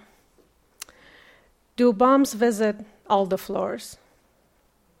of them. Do bombs visit all the floors?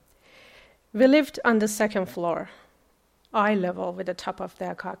 We lived on the 2nd floor, eye level with the top of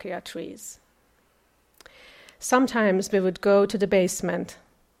the acacia trees. Sometimes we would go to the basement,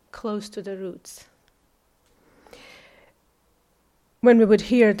 close to the roots. When we would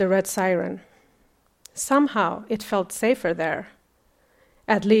hear the red siren, somehow it felt safer there,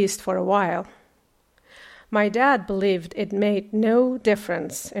 at least for a while. My dad believed it made no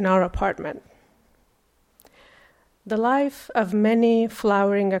difference in our apartment. The life of many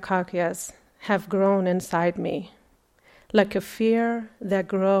flowering acacias have grown inside me, like a fear that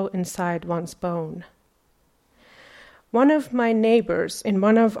grows inside one's bone. One of my neighbors in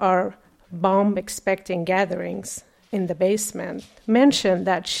one of our bomb-expecting gatherings in the basement mentioned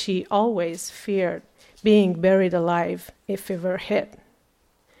that she always feared being buried alive if we were hit.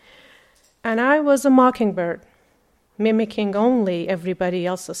 And I was a mockingbird, mimicking only everybody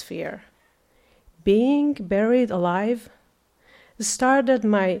else's fear. Being buried alive started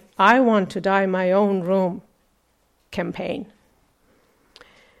my I want to die in my own room campaign.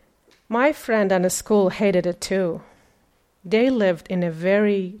 My friend and the school hated it too. They lived in a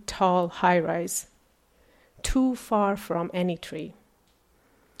very tall high-rise, too far from any tree.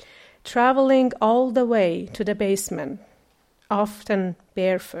 Traveling all the way to the basement, often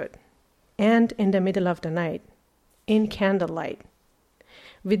barefoot, and in the middle of the night, in candlelight,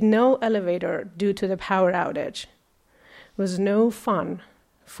 with no elevator due to the power outage, was no fun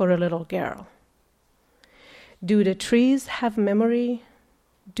for a little girl. Do the trees have memory?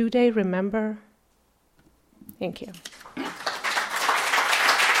 Do they remember? Thank you.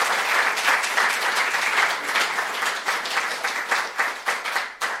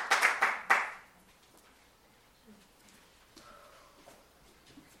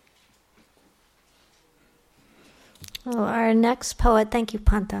 Oh, our next poet, thank you,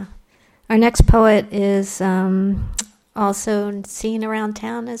 Panta. Our next poet is also seen around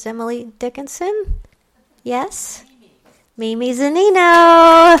town as Emily Dickinson. Yes? Mimi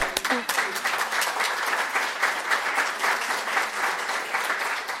Zanino.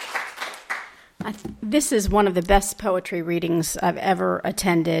 This is one of the best poetry readings I've ever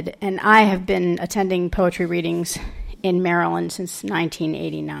attended, and I have been attending poetry readings in Maryland since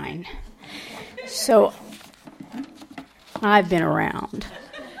 1989. So I've been around.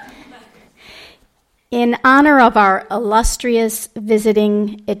 In honor of our illustrious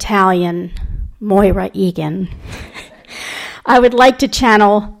visiting Italian, Moira Egan, I would like to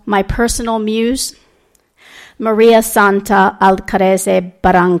channel my personal muse, Maria Santa Alcarese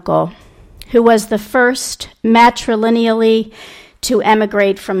Barranco, who was the first matrilineally to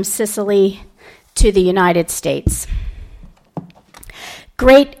emigrate from Sicily to the United States.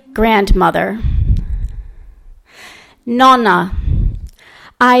 Great-grandmother. Nonna,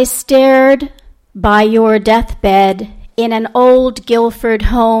 I stared by your deathbed in an old Guilford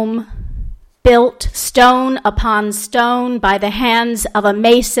home, built stone upon stone by the hands of a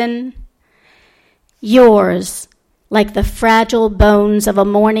mason. Yours, like the fragile bones of a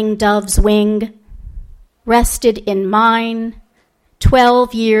mourning dove's wing, rested in mine,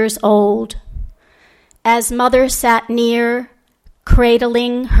 12 years old, as mother sat near,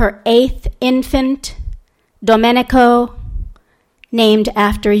 cradling her 8th infant, Domenico, named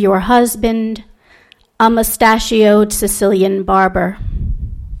after your husband, a mustachioed Sicilian barber.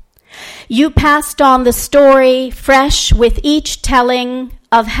 You passed on the story, fresh with each telling,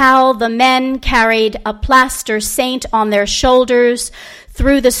 of how the men carried a plaster saint on their shoulders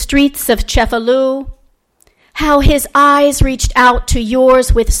through the streets of Cefalù, how his eyes reached out to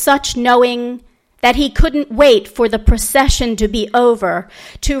yours with such knowing that he couldn't wait for the procession to be over,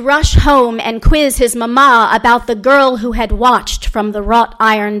 to rush home and quiz his mama about the girl who had watched from the wrought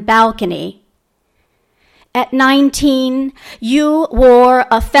iron balcony. At 19, you wore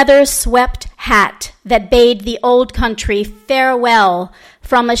a feather-swept hat that bade the old country farewell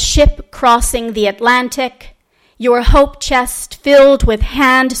from a ship crossing the Atlantic, your hope chest filled with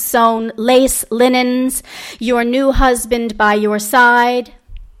hand-sewn lace linens, your new husband by your side.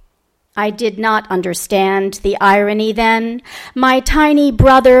 I did not understand the irony then, my tiny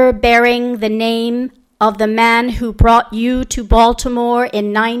brother bearing the name of the man who brought you to Baltimore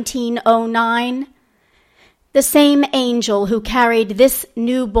in 1909. The same angel who carried this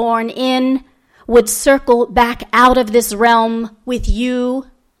newborn in would circle back out of this realm with you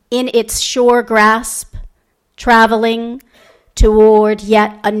in its sure grasp, traveling toward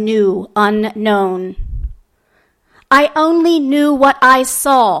yet a new unknown. I only knew what I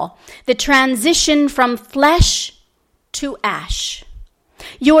saw, the transition from flesh to ash.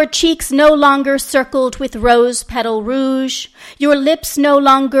 Your cheeks no longer circled with rose petal rouge, your lips no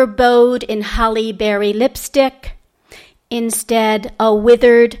longer bowed in holly berry lipstick. Instead, a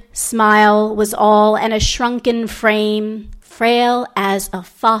withered smile was all, and a shrunken frame, frail as a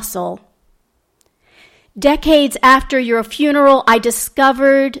fossil. Decades after your funeral, I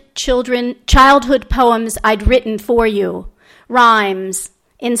discovered childhood poems I'd written for you, rhymes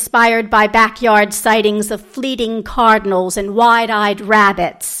inspired by backyard sightings of fleeting cardinals and wide-eyed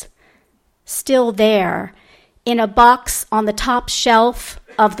rabbits. Still there, in a box on the top shelf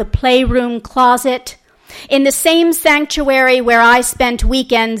of the playroom closet, in the same sanctuary where I spent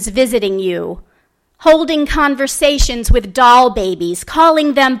weekends visiting you, holding conversations with doll babies,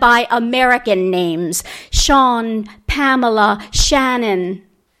 calling them by American names, Sean, Pamela, Shannon.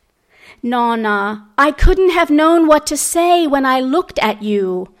 Nonna, I couldn't have known what to say when I looked at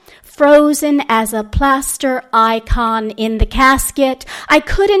you, frozen as a plaster icon in the casket. I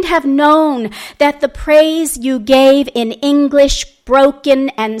couldn't have known that the praise you gave in English, broken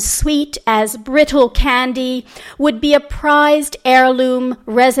and sweet as brittle candy, would be a prized heirloom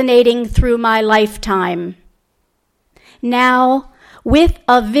resonating through my lifetime. Now, with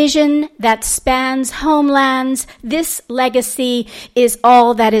a vision that spans homelands, this legacy is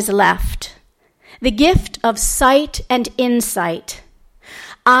all that is left. The gift of sight and insight.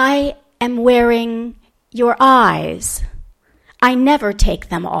 I am wearing your eyes. I never take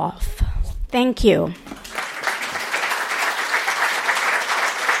them off. Thank you.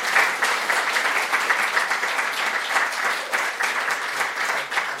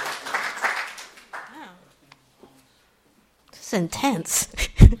 Intense.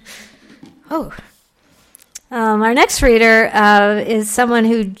 Our next reader is someone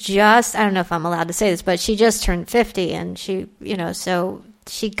who just, I don't know if I'm allowed to say this, but she just turned 50, and so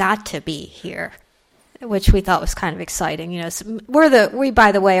she got to be here, which we thought was kind of exciting. So we,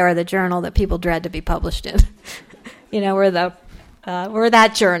 by the way, are the journal that people dread to be published in. We're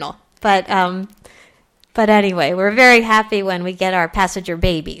that journal. But anyway, we're very happy when we get our passenger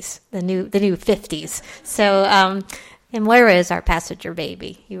babies, the new 50s. So, and Moira is our passenger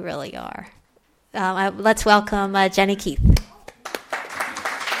baby. You really are. Let's welcome Jenny Keith. Thank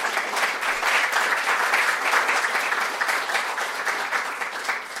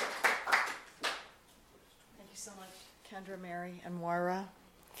you so much, Kendra, Mary, and Moira.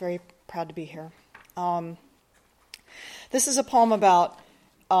 Very proud to be here. This is a poem about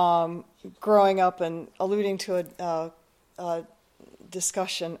growing up and alluding to a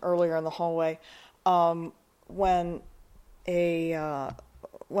discussion earlier in the hallway when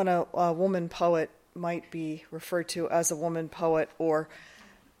when a woman poet might be referred to as a woman poet, or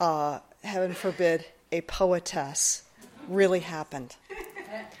heaven forbid, a poetess, really happened.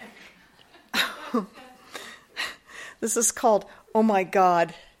 This is called, "Oh My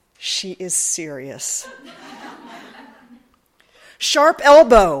God, She Is Serious." Sharp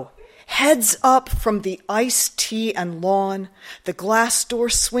elbow, heads up from the iced tea and lawn. The glass door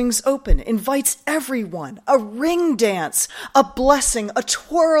swings open, invites everyone. A ring dance, a blessing, a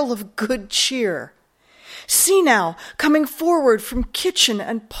twirl of good cheer. See now, coming forward from kitchen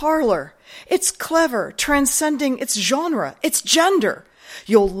and parlor. It's clever, transcending its genre, its gender.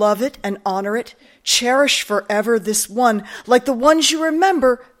 You'll love it and honor it, cherish forever this one, like the ones you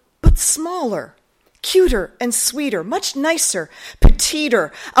remember, but smaller. Cuter and sweeter, much nicer,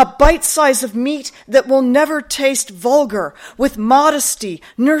 petiter, a bite size of meat that will never taste vulgar, with modesty,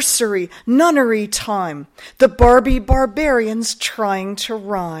 nursery, nunnery time. The Barbie barbarians trying to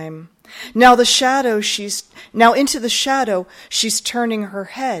rhyme. Now into the shadow she's turning her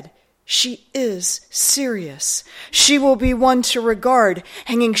head. She is serious. She will be one to regard,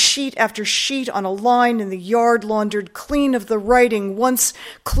 hanging sheet after sheet on a line in the yard, laundered clean of the writing once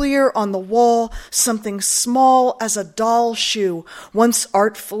clear on the wall, something small as a doll shoe, once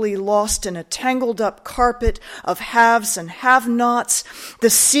artfully lost in a tangled up carpet of haves and have-nots, the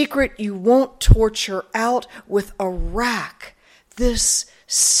secret you won't torture out with a rack. This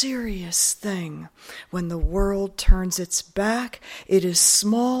serious thing. When the world turns its back, it is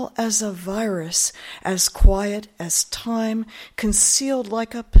small as a virus, as quiet as time, concealed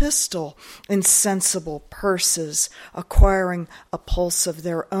like a pistol in sensible purses, acquiring a pulse of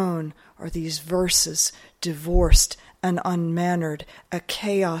their own, are these verses, divorced and unmannered, a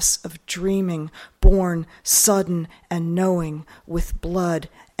chaos of dreaming, born sudden and knowing, with blood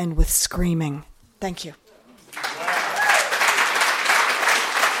and with screaming. Thank you.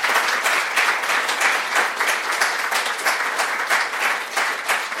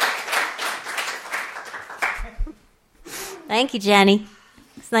 Thank you, Jenny.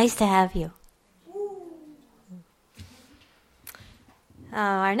 It's nice to have you.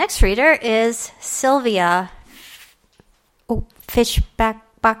 Our next reader is Sylvia Fishback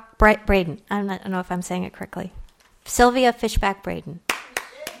Braden. I don't know if I'm saying it correctly. Sylvia Fishback Braden.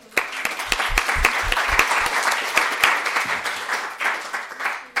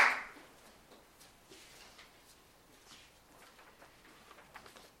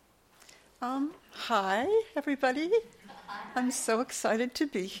 Hi, everybody. I'm so excited to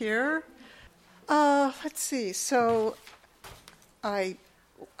be here. Let's see. So I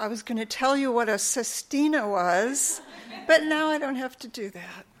was going to tell you what a sestina was, but now I don't have to do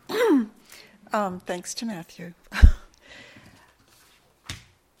that. Thanks to Matthew.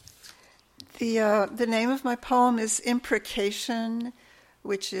 The name of my poem is Imprecation,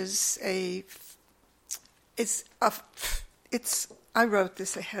 which is I wrote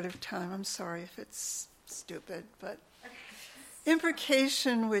this ahead of time. I'm sorry if it's stupid, but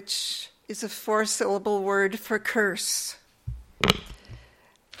imprecation, which is a 4-syllable word for curse.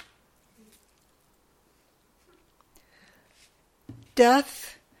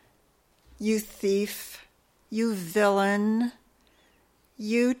 Death, you thief, you villain,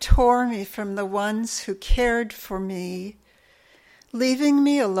 you tore me from the ones who cared for me, leaving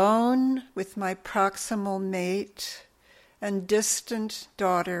me alone with my proximal mate and distant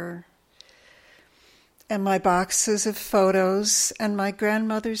daughter, and my boxes of photos and my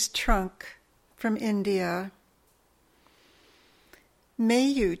grandmother's trunk from India. May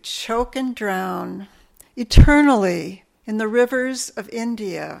you choke and drown eternally in the rivers of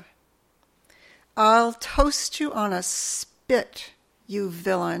India. I'll toast you on a spit, you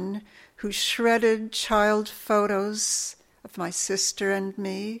villain, who shredded child photos of my sister and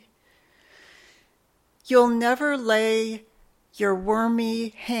me. You'll never lay your wormy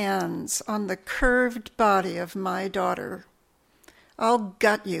hands on the curved body of my daughter. I'll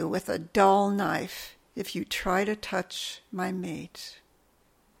gut you with a dull knife if you try to touch my mate.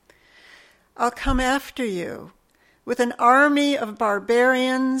 I'll come after you with an army of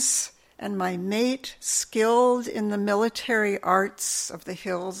barbarians and my mate skilled in the military arts of the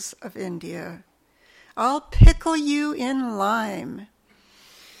hills of India. I'll pickle you in lime.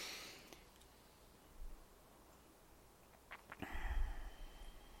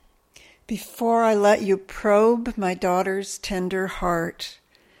 Before I let you probe my daughter's tender heart,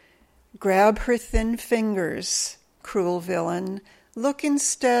 grab her thin fingers, cruel villain, look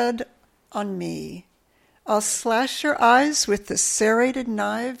instead on me. I'll slash your eyes with the serrated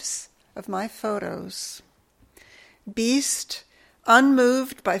knives of my photos. Beast,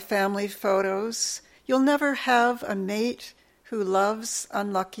 unmoved by family photos, You'll never have a mate who loves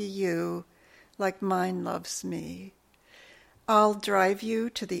unlucky you like mine loves me. I'll drive you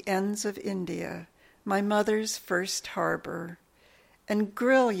to the ends of India, my mother's first harbor, and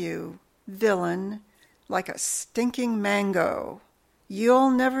grill you, villain, like a stinking mango.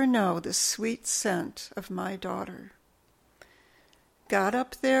 You'll never know the sweet scent of my daughter. God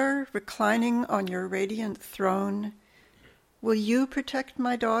up there, reclining on your radiant throne, will you protect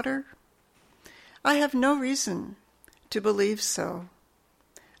my daughter? I have no reason to believe so.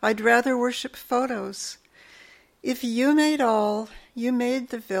 I'd rather worship photos. If you made all, you made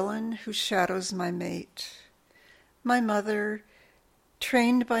the villain who shadows my mate. My mother,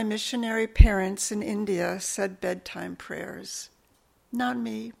 trained by missionary parents in India, said bedtime prayers. Not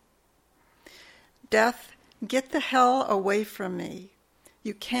me. Death, get the hell away from me.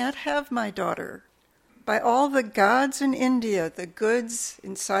 You can't have my daughter. By all the gods in India, the goods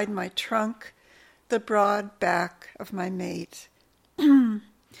inside my trunk, the broad back of my mate.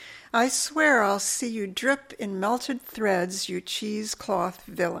 I swear I'll see you drip in melted threads, you cheesecloth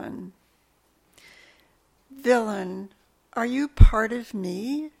villain. Villain, are you part of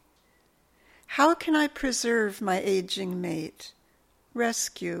me? How can I preserve my aging mate,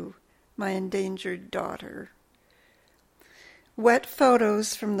 rescue my endangered daughter? Wet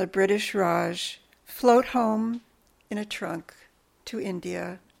photos from the British Raj float home in a trunk to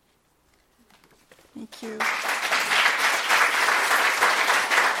India. Thank you.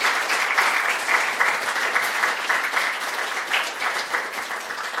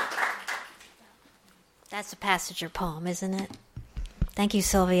 That's a Passenger poem, isn't it? Thank you,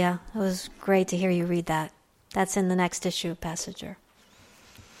 Sylvia. It was great to hear you read that. That's in the next issue of Passenger.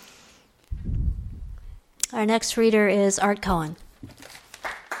 Our next reader is Art Cohen.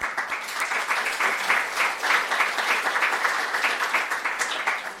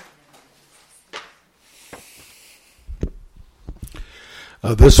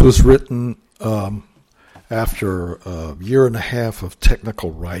 This was written after a year and a half of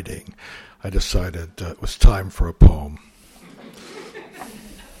technical writing. I decided it was time for a poem.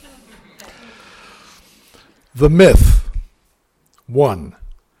 The Myth. 1.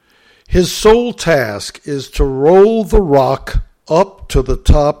 His sole task is to roll the rock up to the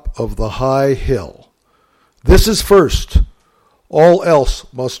top of the high hill. This is first. All else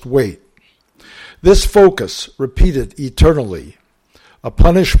must wait. This focus, repeated eternally, a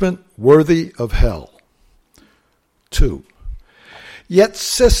punishment worthy of hell. 2. Yet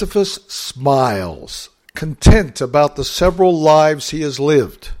Sisyphus smiles, content about the several lives he has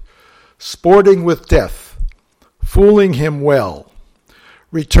lived, sporting with death, fooling him well,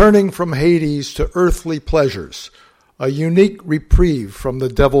 returning from Hades to earthly pleasures, a unique reprieve from the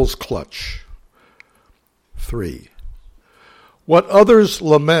devil's clutch. 3. What others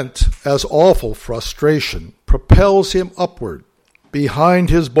lament as awful frustration propels him upward. Behind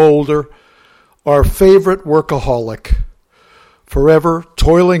his boulder, our favorite workaholic, forever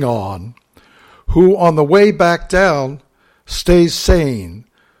toiling on, who on the way back down stays sane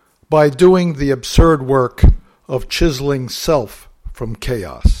by doing the absurd work of chiseling self from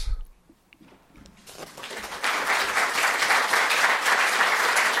chaos.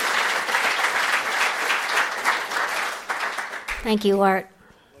 Thank you, Art.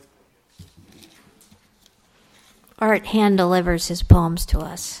 Art hand delivers his poems to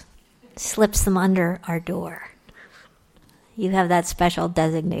us, slips them under our door. You have that special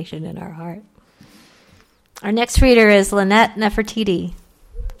designation in our heart. Our next reader is Lynette Nefertiti.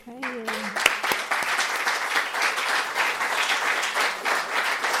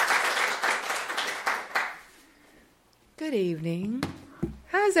 Good evening.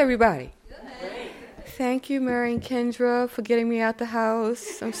 How's everybody? Thank you, Mary and Kendra, for getting me out the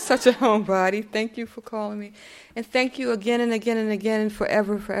house. I'm such a homebody. Thank you for calling me. And thank you again and again and again and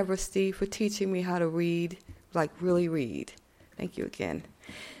forever, Steve, for teaching me how to read, like really read. Thank you again.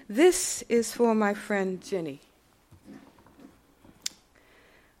 This is for my friend Jenny.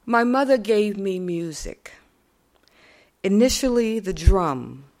 My mother gave me music. Initially, the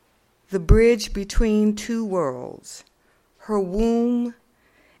drum, the bridge between two worlds, her womb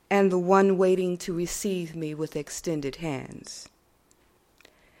and the one waiting to receive me with extended hands.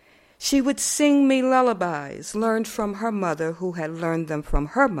 She would sing me lullabies learned from her mother, who had learned them from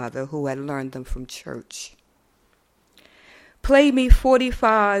her mother, who had learned them from church. Play me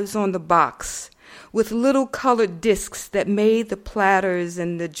 45s on the box with little colored discs that made the platters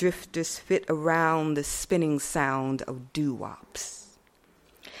and the drifters fit around the spinning sound of doo-wops.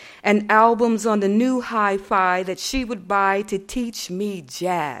 And albums on the new hi-fi that she would buy to teach me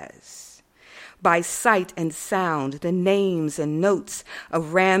jazz. by sight and sound, the names and notes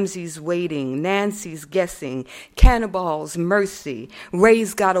of Ramsey's waiting, Nancy's guessing, Cannibal's mercy,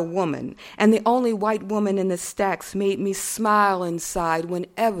 Ray's got a woman, and the only white woman in the stacks made me smile inside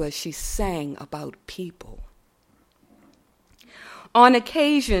whenever she sang about people. On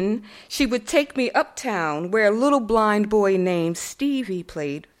occasion, she would take me uptown where a little blind boy named Stevie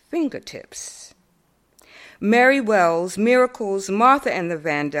played fingertips. Mary Wells, Miracles, Martha and the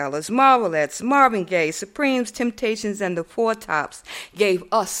Vandellas, Marvelettes, Marvin Gaye, Supremes, Temptations, and the Four Tops gave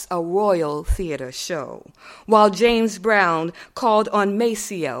us a Royal Theater show, while James Brown called on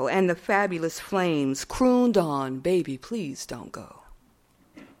Maceo and the Fabulous Flames crooned on, "Baby, please don't go."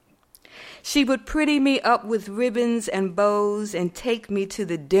 She would pretty me up with ribbons and bows and take me to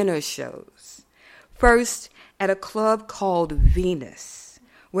the dinner shows, first at a club called Venus,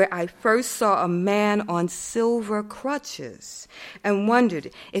 where I first saw a man on silver crutches and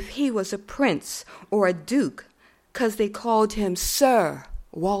wondered if he was a prince or a duke, 'cause they called him Sir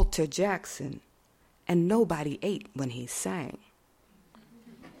Walter Jackson, and nobody ate when he sang.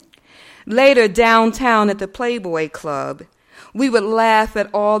 Later, downtown at the Playboy Club, we would laugh at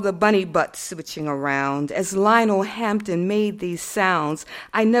all the bunny butts switching around as Lionel Hampton made these sounds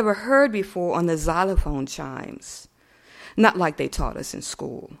I never heard before on the xylophone chimes. Not like they taught us in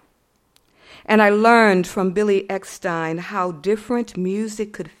school. And I learned from Billy Eckstine how different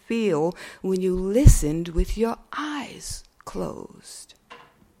music could feel when you listened with your eyes closed.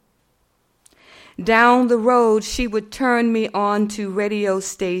 Down the road, she would turn me on to radio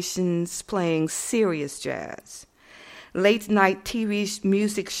stations playing serious jazz, late-night TV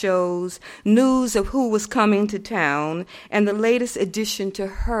music shows, news of who was coming to town, and the latest addition to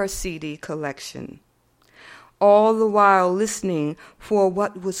her CD collection. All the while listening for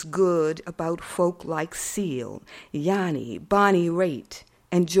what was good about folk like Seal, Yanni, Bonnie Raitt,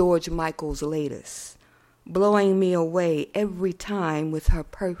 and George Michael's latest, blowing me away every time with her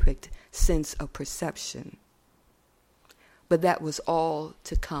perfect sense of perception. But that was all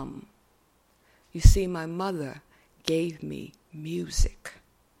to come. You see, my mother gave me music.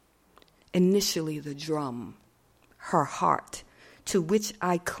 Initially the drum, her heart, to which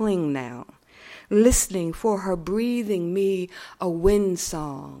I cling now, listening for her breathing me a wind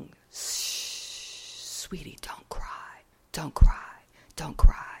song. Shh, sweetie, don't cry, don't cry, don't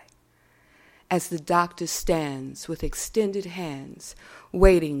cry. As the doctor stands with extended hands,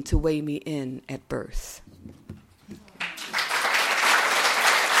 waiting to weigh me in at birth.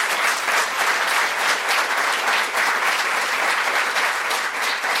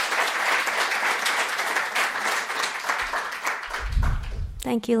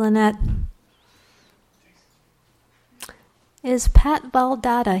 Thank you, Lynette. Is Pat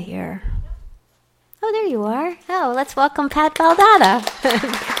Baldada here? Oh, there you are. Oh, let's welcome Pat Baldada.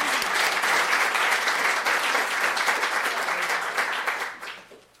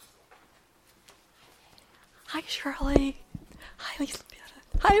 Hi, Shirley. Hi, Lisa.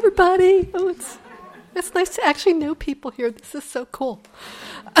 Hi, everybody. Oh, it's nice to actually know people here. This is so cool.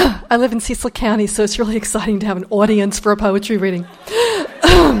 I live in Cecil County, so it's really exciting to have an audience for a poetry reading.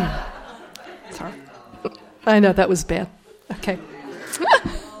 Sorry. I know that was bad. Okay.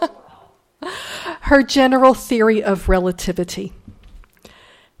 Her general theory of relativity.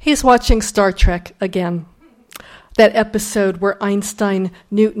 He's watching Star Trek again. That episode where Einstein,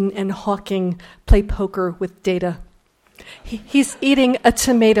 Newton, and Hawking play poker with Data. He's eating a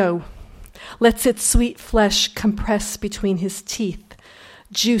tomato, lets its sweet flesh compress between his teeth,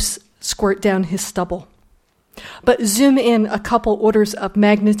 juice squirt down his stubble. But zoom in a couple orders of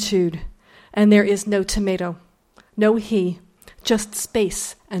magnitude, and there is no tomato, no he, just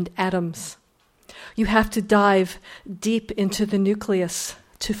space and atoms. You have to dive deep into the nucleus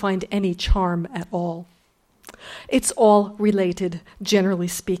to find any charm at all. It's all related, generally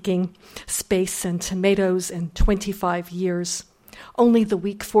speaking, space and tomatoes and 25 years, only the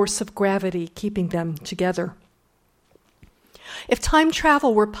weak force of gravity keeping them together. If time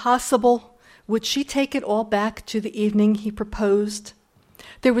travel were possible, would she take it all back to the evening he proposed?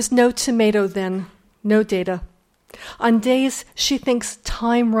 There was no tomato then, no Data. On days she thinks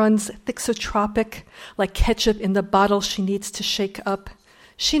time runs thixotropic, like ketchup in the bottle she needs to shake up,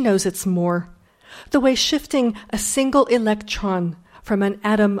 she knows it's more. The way shifting a single electron from an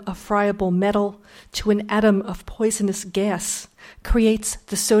atom of friable metal to an atom of poisonous gas creates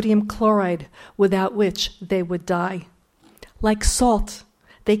the sodium chloride without which they would die. Like salt,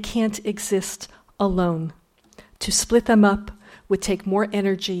 they can't exist alone. To split them up would take more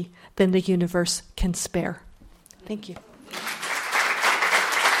energy than the universe can spare. Thank you.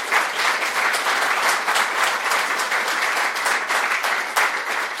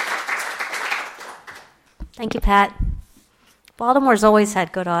 Thank you, Pat. Baltimore's always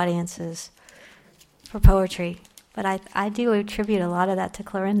had good audiences for poetry, but I do attribute a lot of that to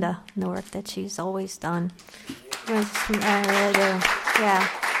Clorinda and the work that she's always done. I really do. Yeah.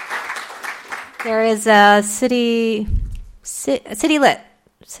 There is a City Lit.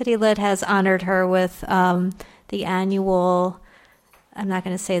 City Lit has honored her with the annual, I'm not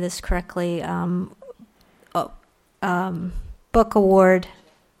going to say this correctly, book award,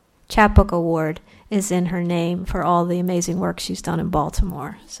 chapbook award is in her name for all the amazing work she's done in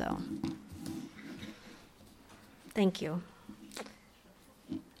Baltimore. So, thank you.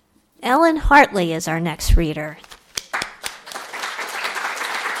 Ellen Hartley is our next reader.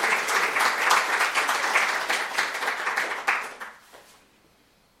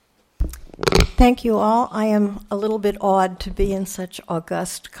 Thank you all. I am a little bit awed to be in such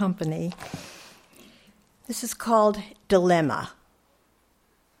august company. This is called Dilemma.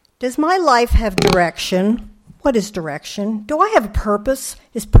 Does my life have direction? What is direction? Do I have a purpose?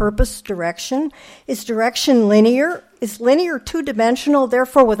 Is purpose direction? Is direction linear? Is linear two-dimensional,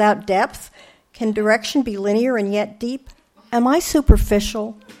 therefore without depth? Can direction be linear and yet deep? Am I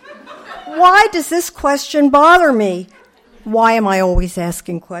superficial? Why does this question bother me? Why am I always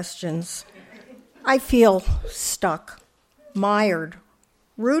asking questions? I feel stuck, mired,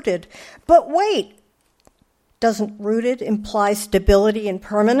 rooted. But wait, doesn't rooted imply stability and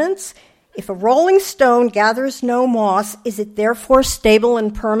permanence? If a rolling stone gathers no moss, is it therefore stable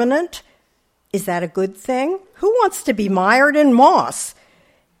and permanent? Is that a good thing? Who wants to be mired in moss?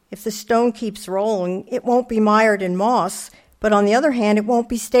 If the stone keeps rolling, it won't be mired in moss, but on the other hand, it won't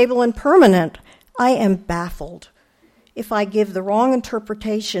be stable and permanent. I am baffled. If I give the wrong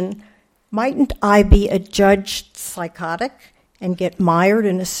interpretation, mightn't I be adjudged psychotic and get mired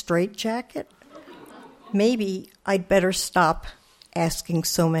in a straitjacket? Maybe I'd better stop asking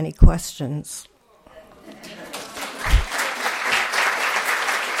so many questions.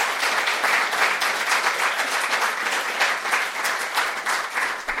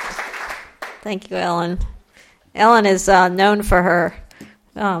 Thank you, Ellen. Ellen is known for her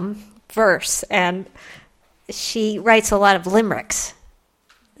verse, and she writes a lot of limericks.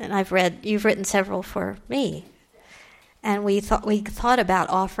 And you've written several for me. And we thought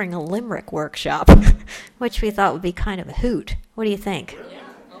about offering a limerick workshop, which we thought would be kind of a hoot. What do you think?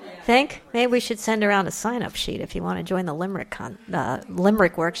 Think? Maybe we should send around a sign-up sheet if you want to join the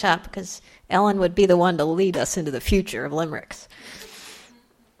limerick workshop, because Ellen would be the one to lead us into the future of limericks.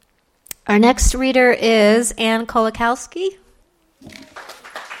 Our next reader is Ann Kolakowski.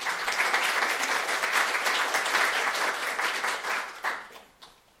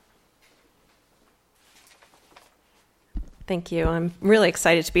 Thank you. I'm really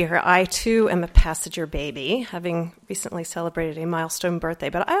excited to be here. I, too, am a passenger baby, having recently celebrated a milestone birthday,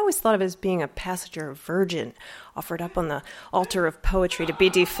 but I always thought of it as being a passenger virgin offered up on the altar of poetry to be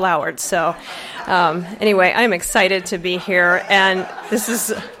deflowered. So anyway, I'm excited to be here, and this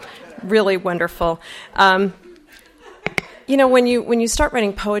is really wonderful. You know, when you start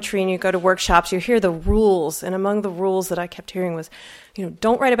writing poetry and you go to workshops, you hear the rules, and among the rules that I kept hearing was,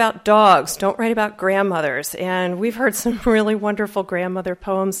 don't write about dogs, don't write about grandmothers. And we've heard some really wonderful grandmother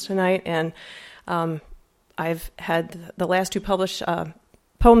poems tonight, and I've had the last two published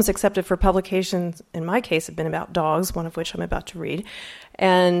poems accepted for publication, in my case, have been about dogs, one of which I'm about to read.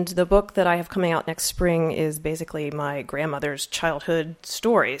 And the book that I have coming out next spring is basically my grandmother's childhood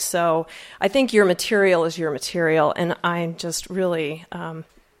story. So I think your material is your material, and I'm just really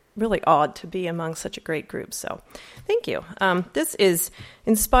awed to be among such a great group. So thank you. This is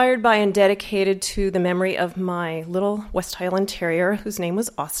inspired by and dedicated to the memory of my little West Highland Terrier, whose name was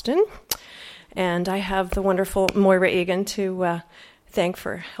Austin. And I have the wonderful Moira Egan to thank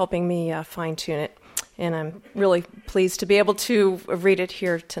for helping me fine-tune it. And I'm really pleased to be able to read it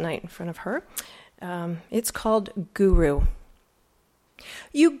here tonight in front of her. It's called Guru.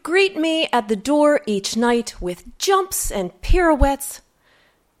 You greet me at the door each night with jumps and pirouettes.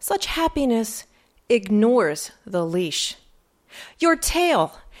 Such happiness ignores the leash. Your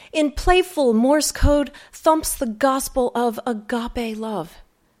tail, in playful Morse code, thumps the gospel of agape love.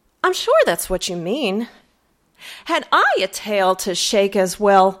 I'm sure that's what you mean. Had I a tail to shake as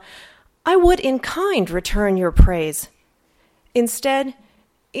well, I would in kind return your praise. Instead,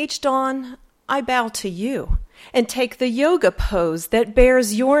 each dawn I bow to you and take the yoga pose that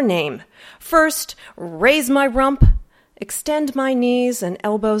bears your name. First, raise my rump, extend my knees and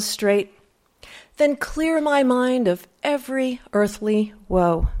elbows straight, then clear my mind of every earthly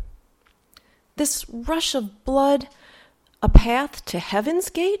woe. This rush of blood, a path to heaven's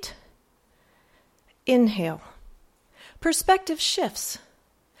gate? Inhale. Perspective shifts.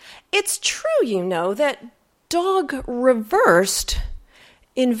 It's true, that dog reversed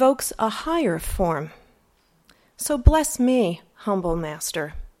invokes a higher form. So bless me, humble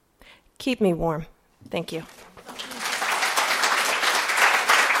master. Keep me warm. Thank you.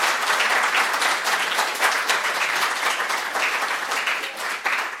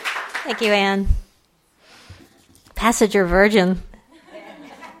 Thank you, Anne. Passenger virgin.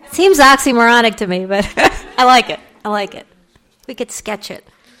 Seems oxymoronic to me, but I like it. I like it. We could sketch it.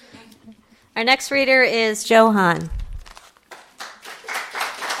 Our next reader is Joe Hahn.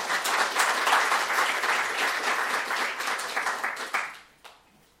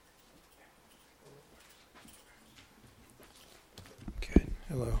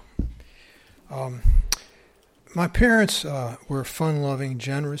 Hello. My parents were fun-loving,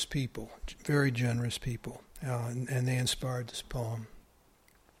 generous people, very generous people, and they inspired this poem.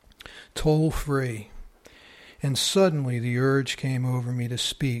 Toll-free. And suddenly the urge came over me to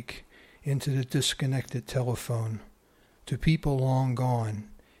speak into the disconnected telephone, to people long gone,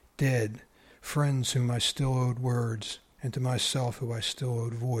 dead, friends whom I still owed words, and to myself who I still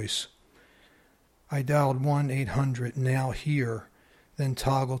owed voice. I dialed 1-800 now here, then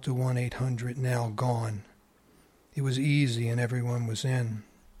toggled to 1-800 now gone. It was easy and everyone was in.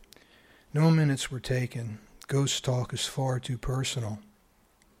 No minutes were taken. Ghost talk is far too personal.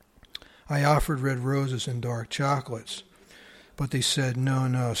 I offered red roses and dark chocolates, but they said,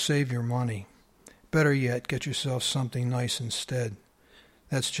 no, save your money. Better yet, get yourself something nice instead.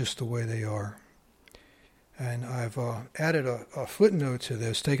 That's just the way they are. And I've added a footnote to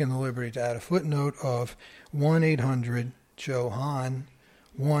this, taken the liberty to add a footnote of 1-800 Joe Hahn,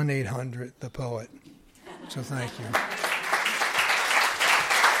 1-800 the poet. So thank you.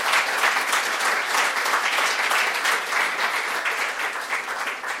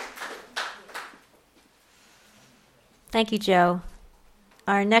 Thank you, Joe.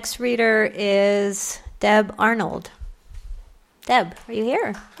 Our next reader is Deb Arnold. Deb, are you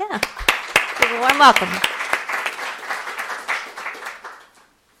here? Yeah. Give a warm welcome.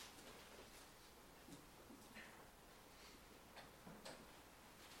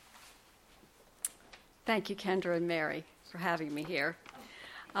 Thank you, Kendra and Mary, for having me here.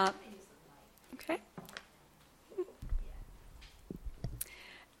 Okay.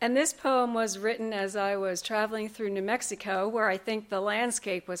 And this poem was written as I was traveling through New Mexico, where I think the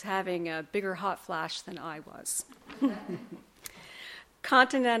landscape was having a bigger hot flash than I was.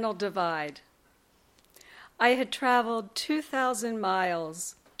 Continental Divide. I had traveled 2,000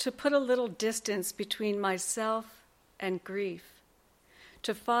 miles to put a little distance between myself and grief,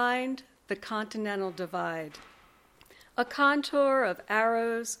 to find the Continental Divide, a contour of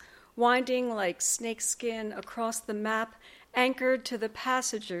arrows winding like snakeskin across the map, anchored to the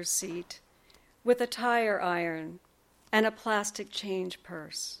passenger seat with a tire iron and a plastic change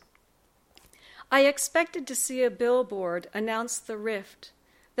purse. I expected to see a billboard announce the rift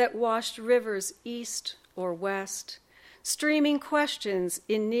that washed rivers east or west, streaming questions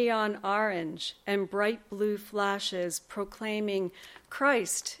in neon orange and bright blue flashes proclaiming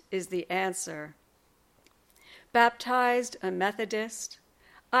Christ is the answer. Baptized a Methodist,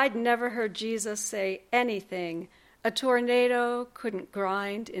 I'd never heard Jesus say anything a tornado couldn't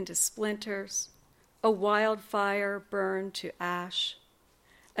grind into splinters, a wildfire burn to ash,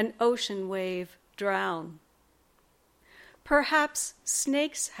 an ocean wave drown. Perhaps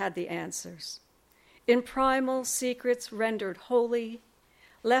snakes had the answers, in primal secrets rendered holy,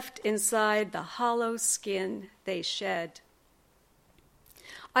 left inside the hollow skin they shed.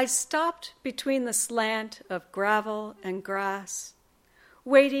 I stopped between the slant of gravel and grass,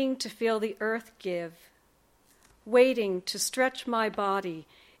 waiting to feel the earth give, waiting to stretch my body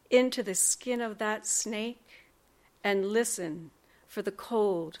into the skin of that snake and listen for the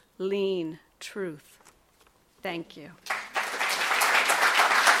cold, lean truth. Thank you.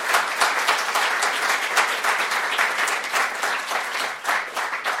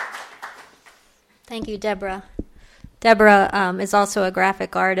 Thank you, Deborah. Deborah is also a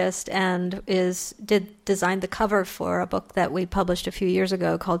graphic artist and designed the cover for a book that we published a few years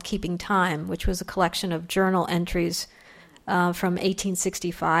ago called Keeping Time, which was a collection of journal entries from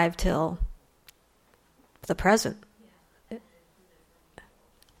 1865 till the present. It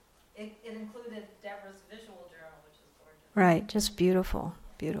included Deborah's visual journal, which is gorgeous. Right, just beautiful,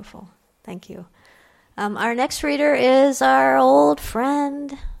 beautiful. Thank you. Our next reader is our old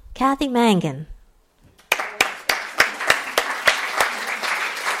friend, Kathy Mangan.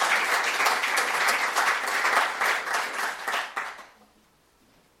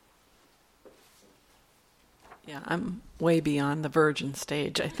 Yeah, I'm way beyond the virgin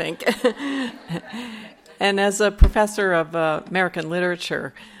stage, I think. And as a professor of American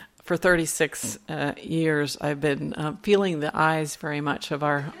literature, for 36 years, I've been feeling the eyes very much of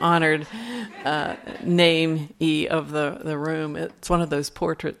our honored name-e of the room. It's one of those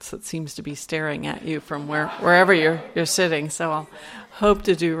portraits that seems to be staring at you from wherever you're sitting. So I'll hope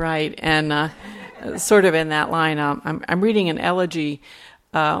to do right. And sort of in that line, I'm reading an elegy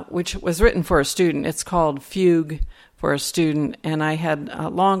which was written for a student. It's called Fugue for a Student. And I had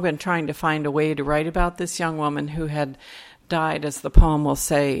long been trying to find a way to write about this young woman who had died, as the poem will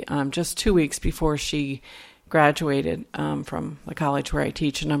say, just 2 weeks before she graduated from the college where I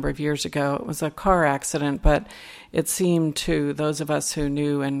teach a number of years ago. It was a car accident, but it seemed to those of us who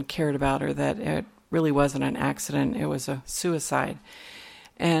knew and cared about her that it really wasn't an accident. It was a suicide.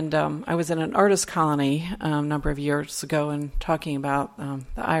 And I was in an artist colony a number of years ago and talking about the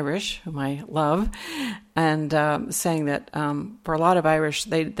Irish, whom I love, and saying that for a lot of Irish,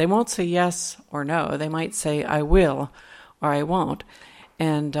 they won't say yes or no. They might say, I will, or I won't.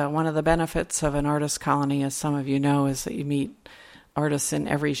 And one of the benefits of an artist colony, as some of you know, is that you meet artists in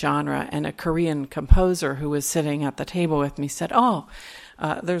every genre. And a Korean composer who was sitting at the table with me said,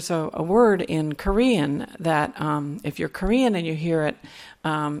 there's a word in Korean that if you're Korean and you hear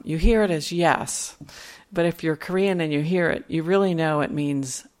it as yes. But if you're Korean and you hear it, you really know it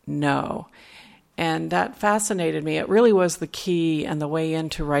means no. And that fascinated me. It really was the key and the way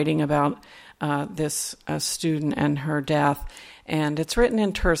into writing about this student and her death. And it's written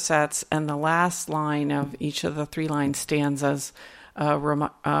in tercets, and the last line of each of the 3-line stanzas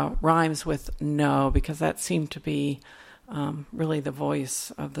rhymes with no, because that seemed to be really the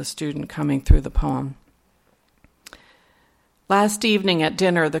voice of the student coming through the poem. Last evening at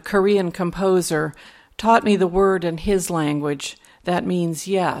dinner, the Korean composer taught me the word in his language that means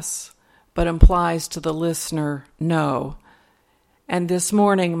yes, but implies to the listener no. And this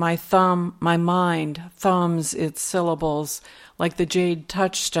morning my mind thumbs its syllables like the jade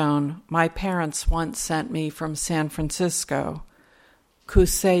touchstone my parents once sent me from San Francisco,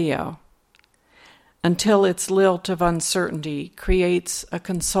 Kuseyo, until its lilt of uncertainty creates a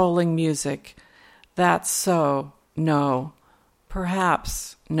consoling music. That's so, no,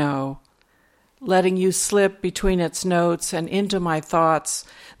 perhaps no, letting you slip between its notes and into my thoughts,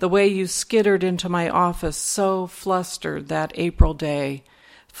 the way you skittered into my office so flustered that April day,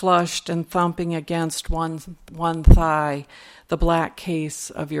 flushed and thumping against one thigh the black case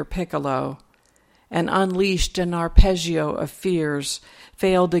of your piccolo, and unleashed an arpeggio of fears,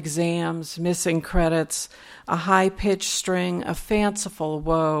 failed exams, missing credits, a high-pitched string of fanciful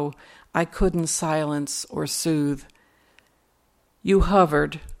woe I couldn't silence or soothe. You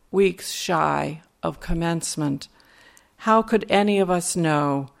hovered, weeks shy of commencement. How could any of us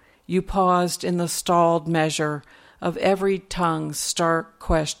know? You paused in the stalled measure of every tongue's stark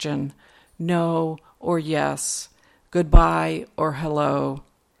question, no or yes, goodbye or hello.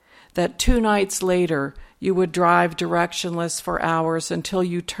 That 2 nights later you would drive directionless for hours until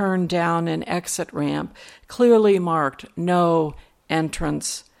you turned down an exit ramp, clearly marked no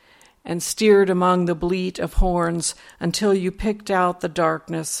entrance, and steered among the bleat of horns until you picked out the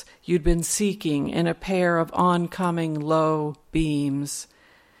darkness you'd been seeking in a pair of oncoming low beams.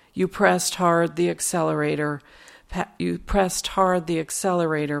 You pressed hard the accelerator pad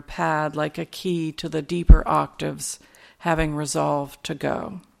like a key to the deeper octaves, having resolved to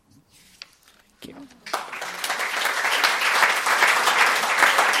go. Thank you.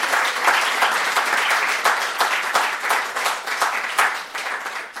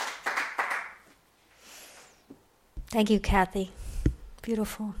 Thank you, Kathy.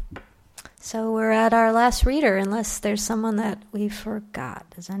 Beautiful. So we're at our last reader, unless there's someone that we forgot.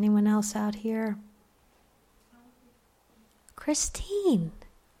 Is anyone else out here? Christine.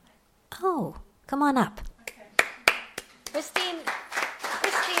 Oh, come on up. Okay. Christine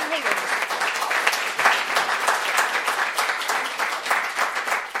Higgins.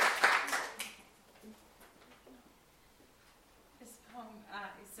 This poem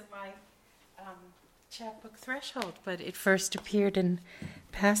is in my chapbook Threshold, but it first appeared in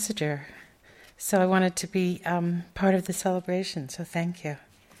Passager. So I wanted to be part of the celebration, so thank you.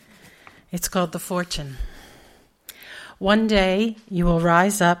 It's called The Fortune. One day you will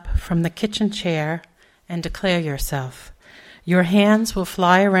rise up from the kitchen chair and declare yourself. Your hands will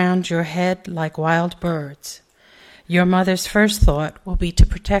fly around your head like wild birds. Your mother's first thought will be to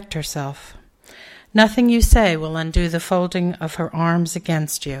protect herself. Nothing you say will undo the folding of her arms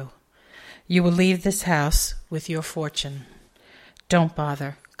against you. You will leave this house with your fortune. Don't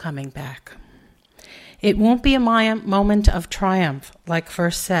bother coming back. It won't be a moment of triumph like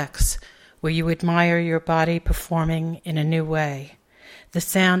first sex, where you admire your body performing in a new way, the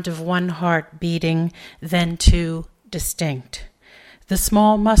sound of one heart beating, then two distinct. The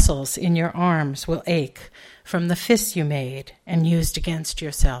small muscles in your arms will ache from the fists you made and used against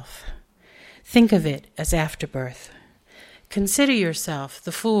yourself. Think of it as afterbirth. Consider yourself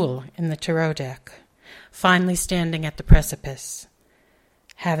the fool in the tarot deck, finally standing at the precipice,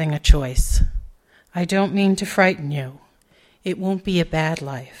 having a choice. I don't mean to frighten you. It won't be a bad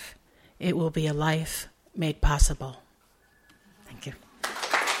life. It will be a life made possible. Thank you.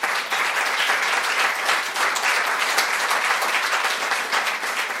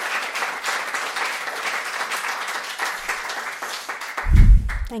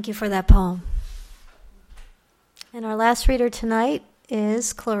 Thank you for that poem. And our last reader tonight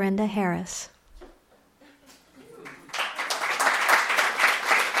is Clorinda Harris.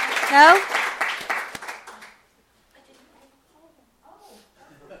 No?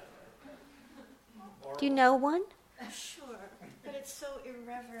 Do you know one? Sure, but it's so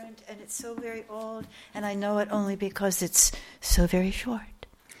irreverent and it's so very old, and I know it only because it's so very short.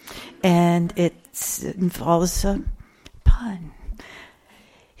 And it involves a pun.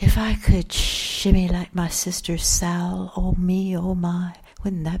 If I could shimmy like my sister Sal, oh me, oh my,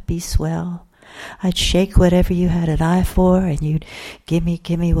 wouldn't that be swell? I'd shake whatever you had an eye for, and you'd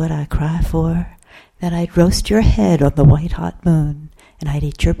gimme what I cry for. Then I'd roast your head on the white hot moon, and I'd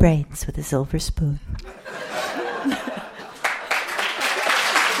eat your brains with a silver spoon.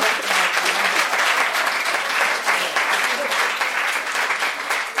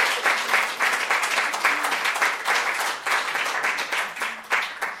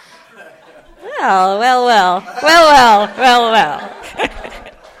 Well.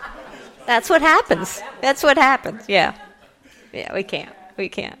 That's what happens. Yeah, we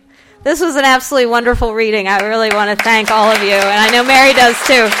can't. This was an absolutely wonderful reading. I really want to thank all of you, and I know Mary does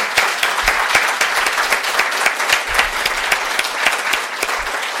too.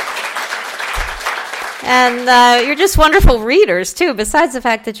 And you're just wonderful readers, too, besides the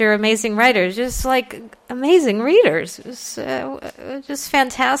fact that you're amazing writers. Just, amazing readers. Just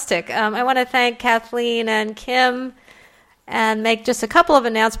fantastic. I want to thank Kathleen and Kim and make just a couple of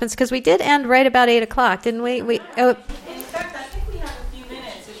announcements, because we did end right about 8 o'clock, didn't we? In fact, I think we have a few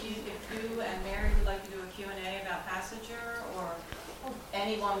minutes if you and Mary would like to do a Q&A about Passager, or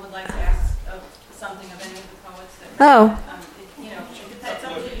anyone would like to ask something of any of the poets that it's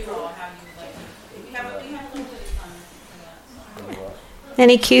up to you all how you would like to. We have a little bit of time for that.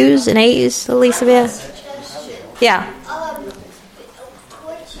 Any Q's and A's, Elizabeth? Yeah.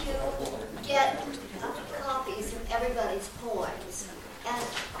 Could you get copies of everybody's poems and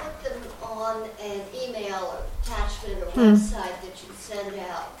put them on an email or attachment or website that you send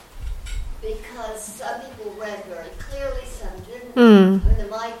out? Because some people read very clearly, some didn't. When the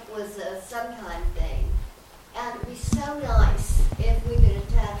mic was a sometime thing. And it would be so nice if we could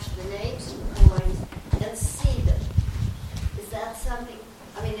attach the names to the poems and see them. Is that something?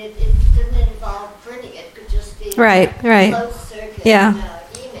 I mean, it didn't involve printing. It could just be right. closed circuit email.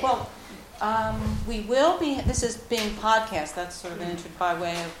 Well, we will be. This is being podcast. That's sort of entered by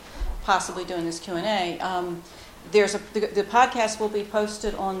way of possibly doing this Q&A. The podcast will be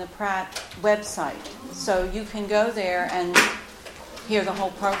posted on the Pratt website, so you can go there and hear the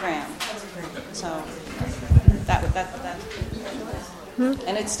whole program. So that.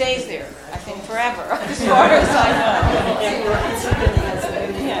 And it stays there, I think, forever, as far as I know.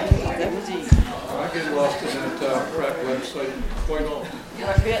 I get lost in that Pratt website quite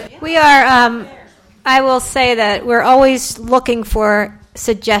often. We are, I will say that we're always looking for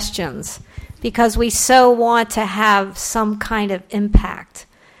suggestions, because we so want to have some kind of impact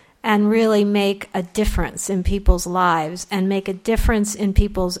and really make a difference in people's lives and make a difference in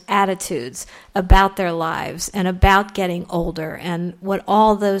people's attitudes about their lives and about getting older and what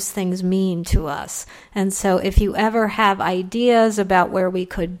all those things mean to us. And so if you ever have ideas about where we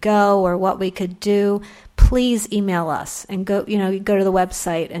could go or what we could do, please email us and go to the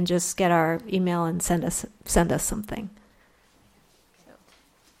website and just get our email and send us something.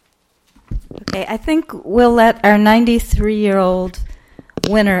 Okay, I think we'll let our 93-year-old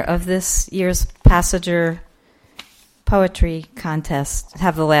winner of this year's Passager Poetry Contest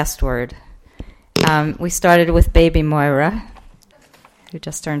have the last word. We started with Baby Moira, who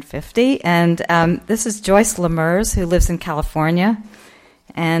just turned 50, and this is Joyce Lemers, who lives in California.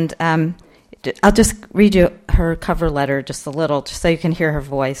 And I'll just read you her cover letter just a little, just so you can hear her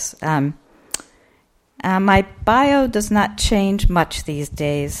voice. My bio does not change much these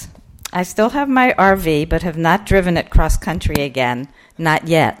days. I still have my RV, but have not driven it cross-country again. Not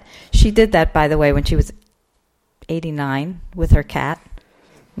yet. She did that, by the way, when she was 89 with her cat.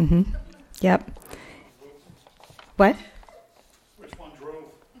 Yep. What? Which one drove?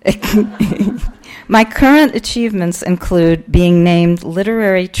 My current achievements include being named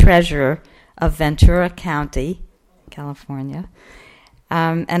Literary Treasurer of Ventura County, California.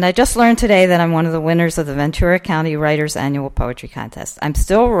 And I just learned today that I'm one of the winners of the Ventura County Writers Annual Poetry Contest. I'm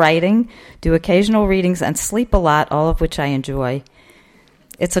still writing, do occasional readings, and sleep a lot, all of which I enjoy.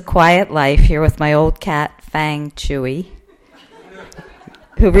 It's a quiet life here with my old cat, Fang Chewy,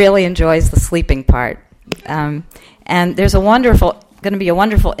 who really enjoys the sleeping part. And there's going to be a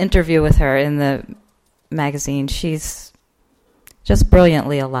wonderful interview with her in the magazine. She's just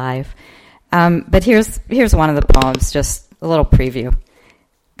brilliantly alive. But here's one of the poems, just a little preview.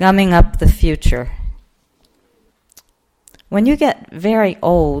 Gumming up the future. When you get very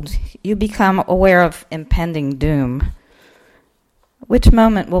old, you become aware of impending doom. Which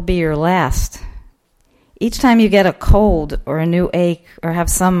moment will be your last? Each time you get a cold or a new ache or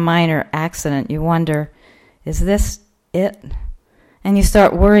have some minor accident, you wonder, is this it? And you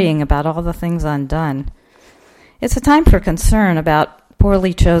start worrying about all the things undone. It's a time for concern about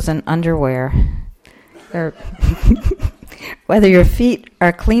poorly chosen underwear, or whether your feet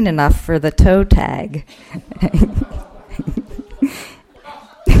are clean enough for the toe tag.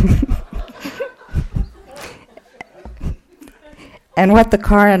 And what the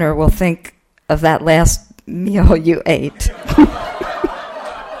coroner will think of that last meal you ate.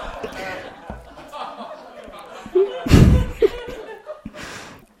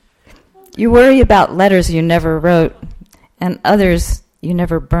 You worry about letters you never wrote and others you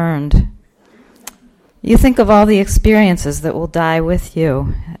never burned. You think of all the experiences that will die with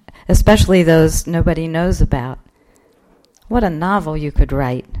you, especially those nobody knows about. What a novel you could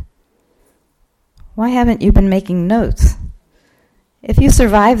write. Why haven't you been making notes? If you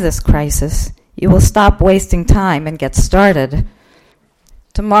survive this crisis, you will stop wasting time and get started.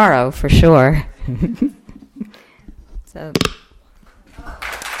 Tomorrow, for sure.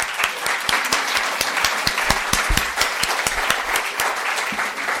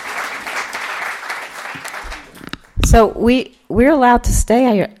 So we're allowed to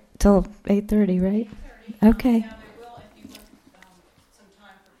stay till 8:30, right? Okay. What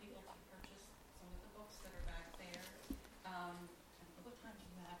time do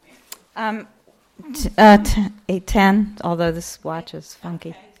you Um, have here? 8:10. Although this watch is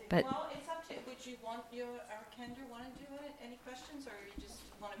funky, but Well, it's up to. Would you want Kendra want to do it? Any questions, or you just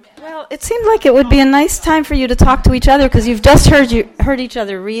want to? well, it seemed like it would be a nice time for you to talk to each other because you've just heard each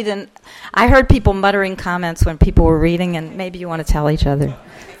other read, and I heard people muttering comments when people were reading, and maybe you want to tell each other.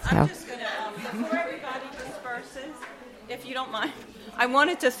 So. I'm just going to, before everybody disperses, if you don't mind, I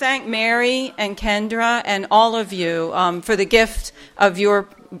wanted to thank Mary and Kendra and all of you for the gift of your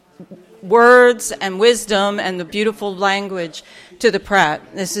words and wisdom and the beautiful language to the Pratt.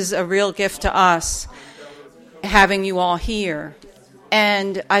 This is a real gift to us, having you all here.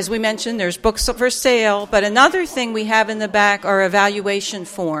 And as we mentioned, there's books for sale, but another thing we have in the back are evaluation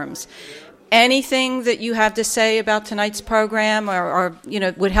forms. Anything that you have to say about tonight's program or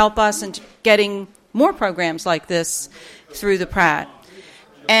would help us in getting more programs like this through the Pratt.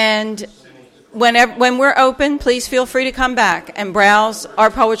 And when we're open, please feel free to come back and browse our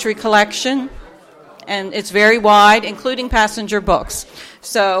poetry collection. And it's very wide, including passenger books.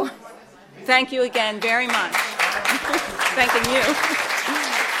 So thank you again very much. Thanking you.